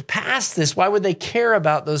moved past this, why would they care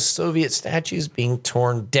about those Soviet statues being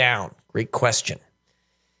torn down? Great question.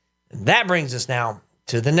 And that brings us now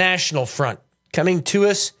to the national front. Coming to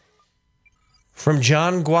us from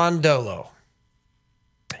John Guandolo.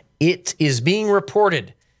 It is being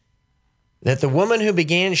reported that the woman who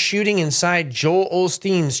began shooting inside Joel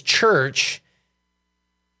Osteen's church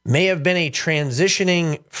may have been a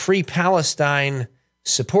transitioning Free Palestine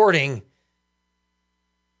supporting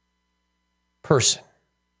person.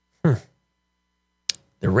 The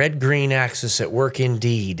red-green axis at work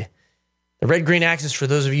indeed. The red-green axis, for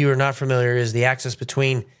those of you who are not familiar, is the axis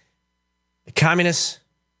between the communists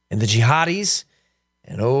and the jihadis.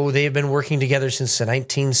 And they have been working together since the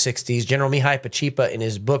 1960s. General Mihai Pachipa, in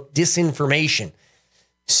his book Disinformation,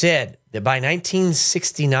 said that by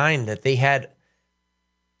 1969 that they had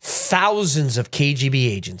thousands of KGB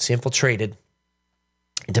agents infiltrated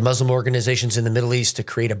into Muslim organizations in the Middle East to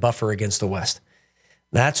create a buffer against the West.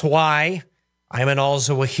 That's why Ayman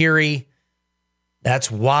al-Zawahiri, that's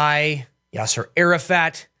why Yasser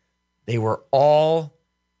Arafat, they were all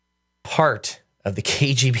part of the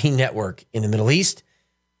KGB network in the Middle East.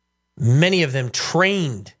 Many of them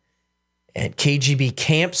trained at KGB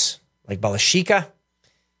camps like Balashika.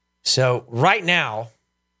 So right now,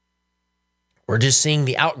 we're just seeing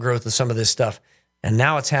the outgrowth of some of this stuff. And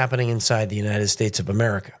now it's happening inside the United States of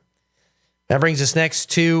America. That brings us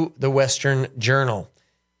next to the Western Journal.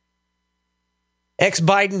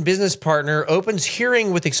 Ex-Biden business partner opens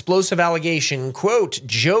hearing with explosive allegation, quote,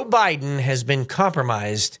 Joe Biden has been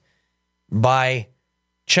compromised by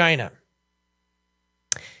China.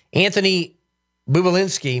 Anthony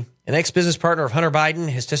Bubalinski, an ex-business partner of Hunter Biden,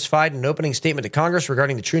 has testified in an opening statement to Congress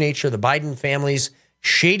regarding the true nature of the Biden family's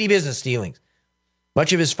shady business dealings.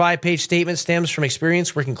 Much of his 5-page statement stems from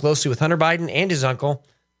experience working closely with Hunter Biden and his uncle,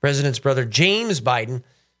 President's brother James Biden,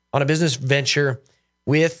 on a business venture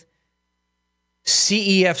with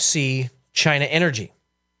CEFC China Energy.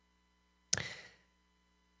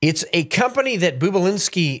 It's a company that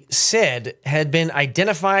Bubalinski said had been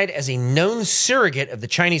identified as a known surrogate of the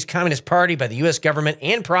Chinese Communist Party by the U.S. government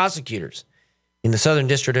and prosecutors in the Southern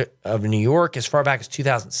District of New York as far back as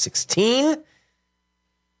 2016.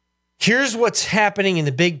 Here's what's happening in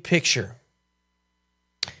the big picture.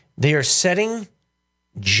 They are setting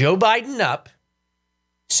Joe Biden up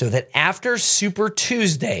so that after Super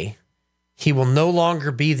Tuesday, he will no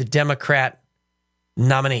longer be the Democrat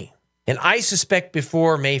nominee. And I suspect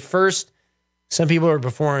before May 1st, some people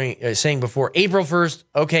are saying before April 1st,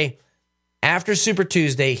 okay, after Super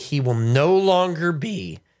Tuesday, he will no longer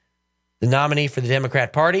be the nominee for the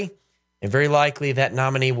Democrat Party. And very likely that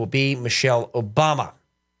nominee will be Michelle Obama.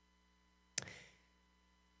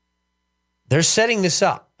 They're setting this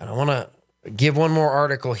up. And I want to give one more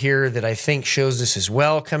article here that I think shows this as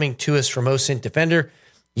well. Coming to us from OSINT Defender,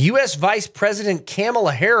 U.S. Vice President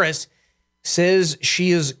Kamala Harris says she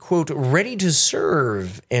is, quote, ready to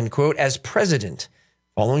serve, end quote, as president,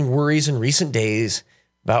 following worries in recent days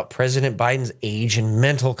about President Biden's age and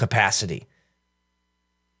mental capacity.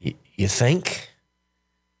 You think?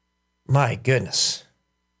 My goodness.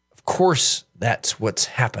 Of course, that's what's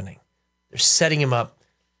happening. They're setting him up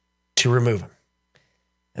to remove him.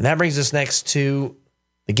 And that brings us next to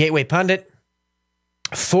the Gateway Pundit.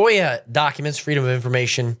 FOIA documents, Freedom of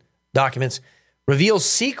Information documents, reveals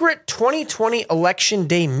secret 2020 Election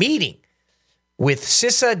Day meeting with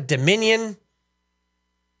CISA, Dominion,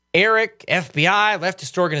 Eric, FBI,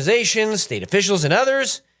 leftist organizations, state officials, and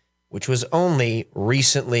others, which was only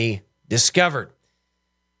recently discovered.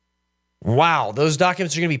 Wow, those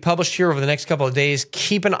documents are going to be published here over the next couple of days.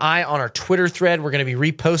 Keep an eye on our Twitter thread. We're going to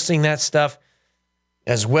be reposting that stuff,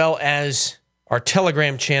 as well as our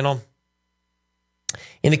Telegram channel.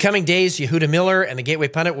 In the coming days, Yehuda Miller and the Gateway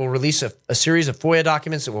Pundit will release a series of FOIA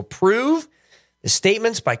documents that will prove the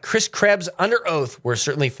statements by Chris Krebs under oath were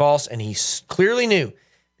certainly false, and he clearly knew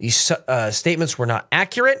these statements were not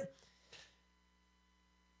accurate.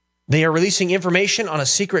 They are releasing information on a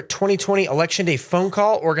secret 2020 Election Day phone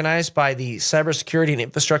call organized by the Cybersecurity and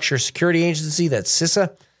Infrastructure Security Agency, that's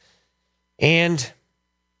CISA. And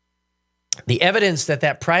the evidence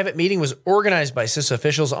that private meeting was organized by CISA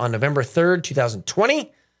officials on November 3rd,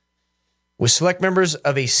 2020, with select members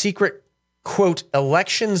of a secret, quote,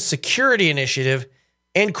 election security initiative,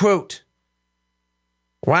 end quote.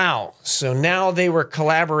 Wow. So now they were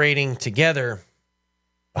collaborating together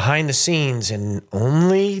behind the scenes, and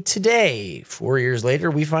only today, 4 years later,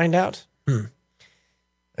 we find out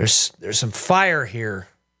there's some fire here,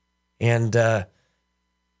 and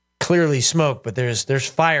clearly smoke, but there's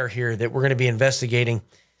fire here that we're going to be investigating.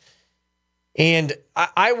 And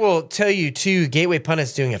I will tell you too, Gateway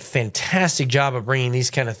Pundit's doing a fantastic job of bringing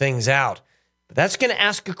these kind of things out. But that's going to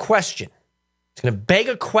ask a question. It's going to beg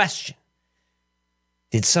a question.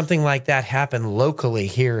 Did something like that happen locally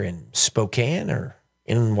here in Spokane or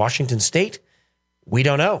in Washington State? We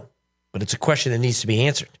don't know, but it's a question that needs to be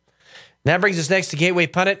answered. And that brings us next to Gateway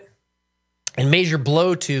Pundit. And major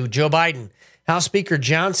blow to Joe Biden. House Speaker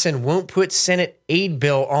Johnson won't put Senate aid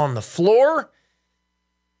bill on the floor.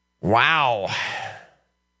 Wow.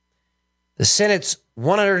 The Senate's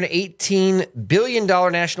 $118 billion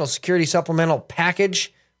national security supplemental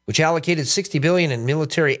package, which allocated $60 billion in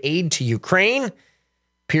military aid to Ukraine,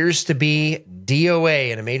 appears to be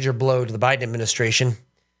DOA and a major blow to the Biden administration.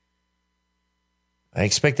 I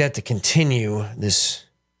expect that to continue, this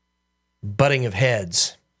butting of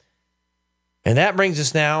heads. And that brings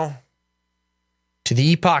us now to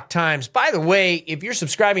the Epoch Times. By the way, if you're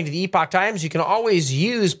subscribing to the Epoch Times, you can always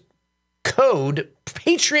use code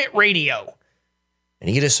Patriot Radio, and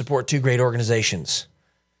you get to support two great organizations.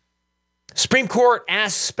 Supreme Court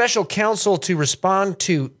asks special counsel to respond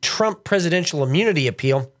to Trump presidential immunity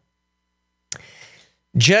appeal.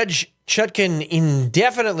 Judge Chutkan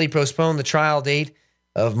indefinitely postponed the trial date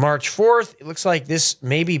of March 4th. It looks like this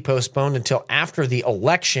may be postponed until after the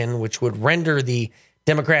election, which would render the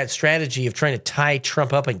Democrat strategy of trying to tie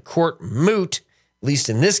Trump up in court moot, at least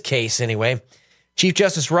in this case anyway. Chief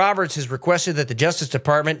Justice Roberts has requested that the Justice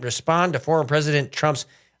Department respond to former President Trump's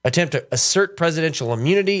attempt to assert presidential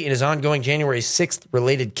immunity in his ongoing January 6th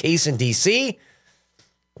related case in D.C.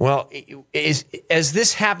 Well, as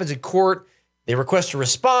this happens in court, they request a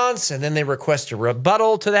response, and then they request a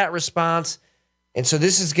rebuttal to that response. And so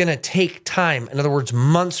this is going to take time. In other words,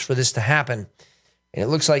 months for this to happen. And it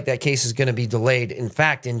looks like that case is going to be delayed, in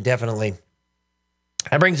fact, indefinitely.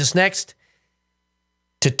 That brings us next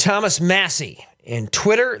to Thomas Massey and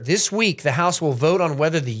Twitter. This week, the House will vote on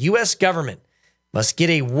whether the U.S. government must get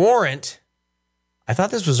a warrant. I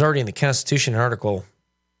thought this was already in the Constitution article.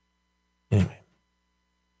 Anyway,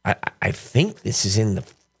 I think this is in the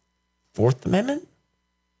Fourth Amendment.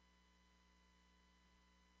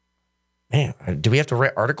 Man, do we have to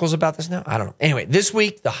write articles about this now? I don't know. Anyway, this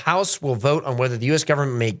week, the House will vote on whether the U.S.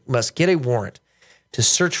 government must get a warrant to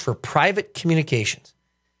search for private communications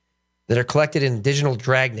that are collected in digital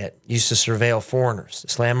dragnet used to surveil foreigners.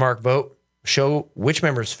 This landmark vote show which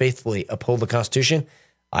members faithfully uphold the Constitution.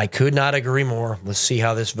 I could not agree more. Let's see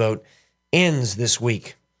how this vote ends this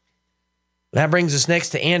week. That brings us next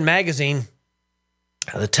to Ann Magazine.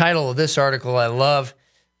 The title of this article I love,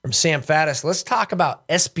 from Sam Faddis. Let's talk about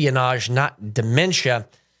espionage, not dementia.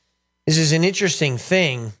 This is an interesting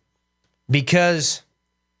thing because,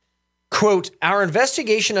 quote, our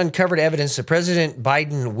investigation uncovered evidence that President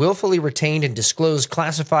Biden willfully retained and disclosed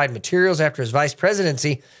classified materials after his vice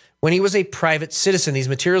presidency when he was a private citizen. These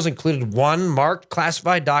materials included 1, marked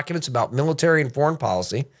classified documents about military and foreign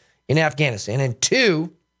policy in Afghanistan, and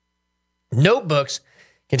 2, notebooks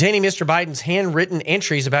containing Mr. Biden's handwritten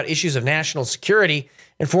entries about issues of national security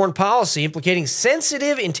and foreign policy implicating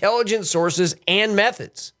sensitive intelligence sources and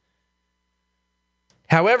methods.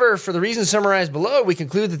 However, for the reasons summarized below, we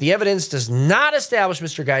conclude that the evidence does not establish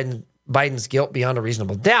Mr. Biden's guilt beyond a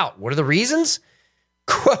reasonable doubt. What are the reasons?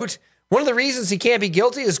 Quote, one of the reasons he can't be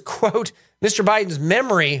guilty is, quote, Mr. Biden's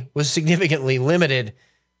memory was significantly limited,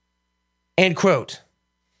 end quote.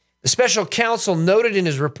 The special counsel noted in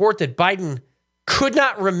his report that Biden could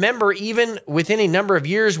not remember even within a number of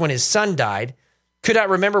years when his son died, could not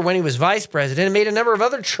remember when he was vice president, and made a number of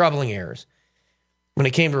other troubling errors when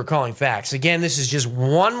it came to recalling facts. Again, this is just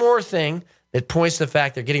one more thing that points to the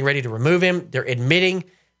fact they're getting ready to remove him. They're admitting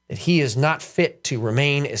that he is not fit to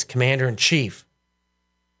remain as commander-in-chief.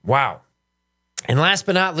 Wow. And last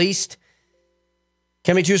but not least,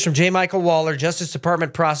 Coming to us from J. Michael Waller, Justice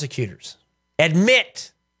Department prosecutors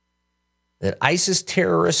admit that ISIS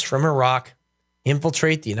terrorists from Iraq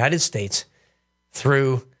infiltrate the United States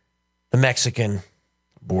through the Mexican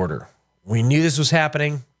border. We knew this was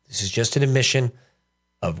happening. This is just an admission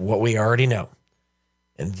of what we already know.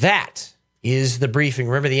 And that is the briefing.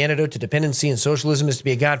 Remember, the antidote to dependency and socialism is to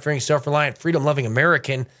be a God-fearing, self-reliant, freedom-loving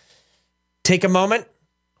American. Take a moment,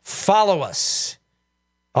 follow us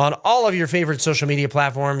on all of your favorite social media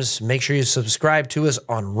platforms. Make sure you subscribe to us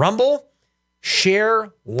on Rumble.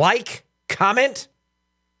 Share, like, comment.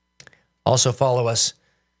 Also follow us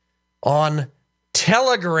on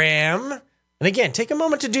Telegram. And again, take a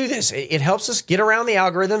moment to do this. It helps us get around the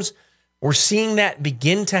algorithms. We're seeing that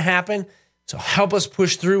begin to happen. So help us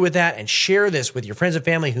push through with that and share this with your friends and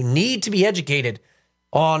family who need to be educated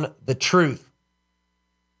on the truth.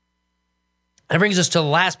 That brings us to the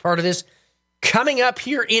last part of this. Coming up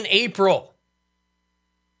here in April,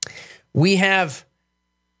 we have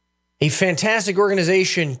a fantastic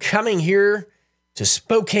organization coming here to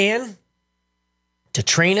Spokane to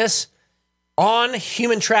train us on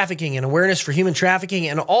human trafficking and awareness for human trafficking.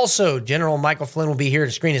 And also, General Michael Flynn will be here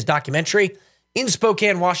to screen his documentary in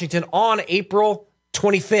Spokane, Washington on April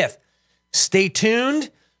 25th. Stay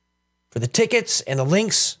tuned for the tickets and the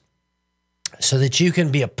links so that you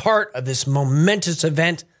can be a part of this momentous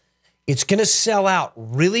event. It's going to sell out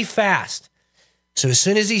really fast. So as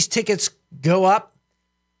soon as these tickets go up,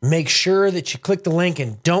 make sure that you click the link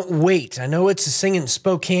and don't wait. I know it's a thing in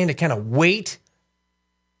Spokane to kind of wait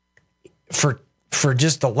for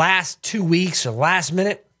just the last 2 weeks or last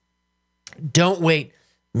minute. Don't wait.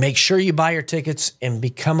 Make sure you buy your tickets and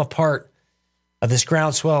become a part of this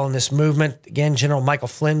groundswell and this movement. Again, General Michael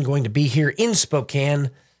Flynn going to be here in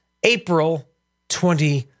Spokane, April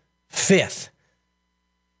 25th.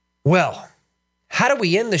 Well, how do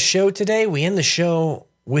we end the show today? We end the show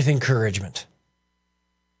with encouragement.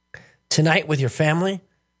 Tonight with your family,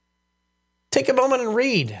 take a moment and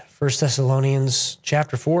read 1 Thessalonians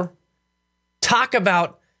chapter 4. Talk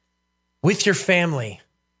about with your family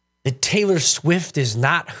that Taylor Swift is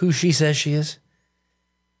not who she says she is.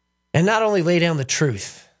 And not only lay down the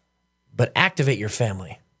truth, but activate your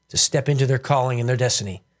family to step into their calling and their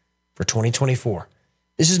destiny for 2024.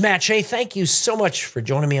 This is Matt Shea. Thank you so much for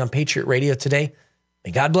joining me on Patriot Radio today.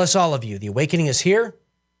 May God bless all of you. The awakening is here.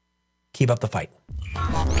 Keep up the fight.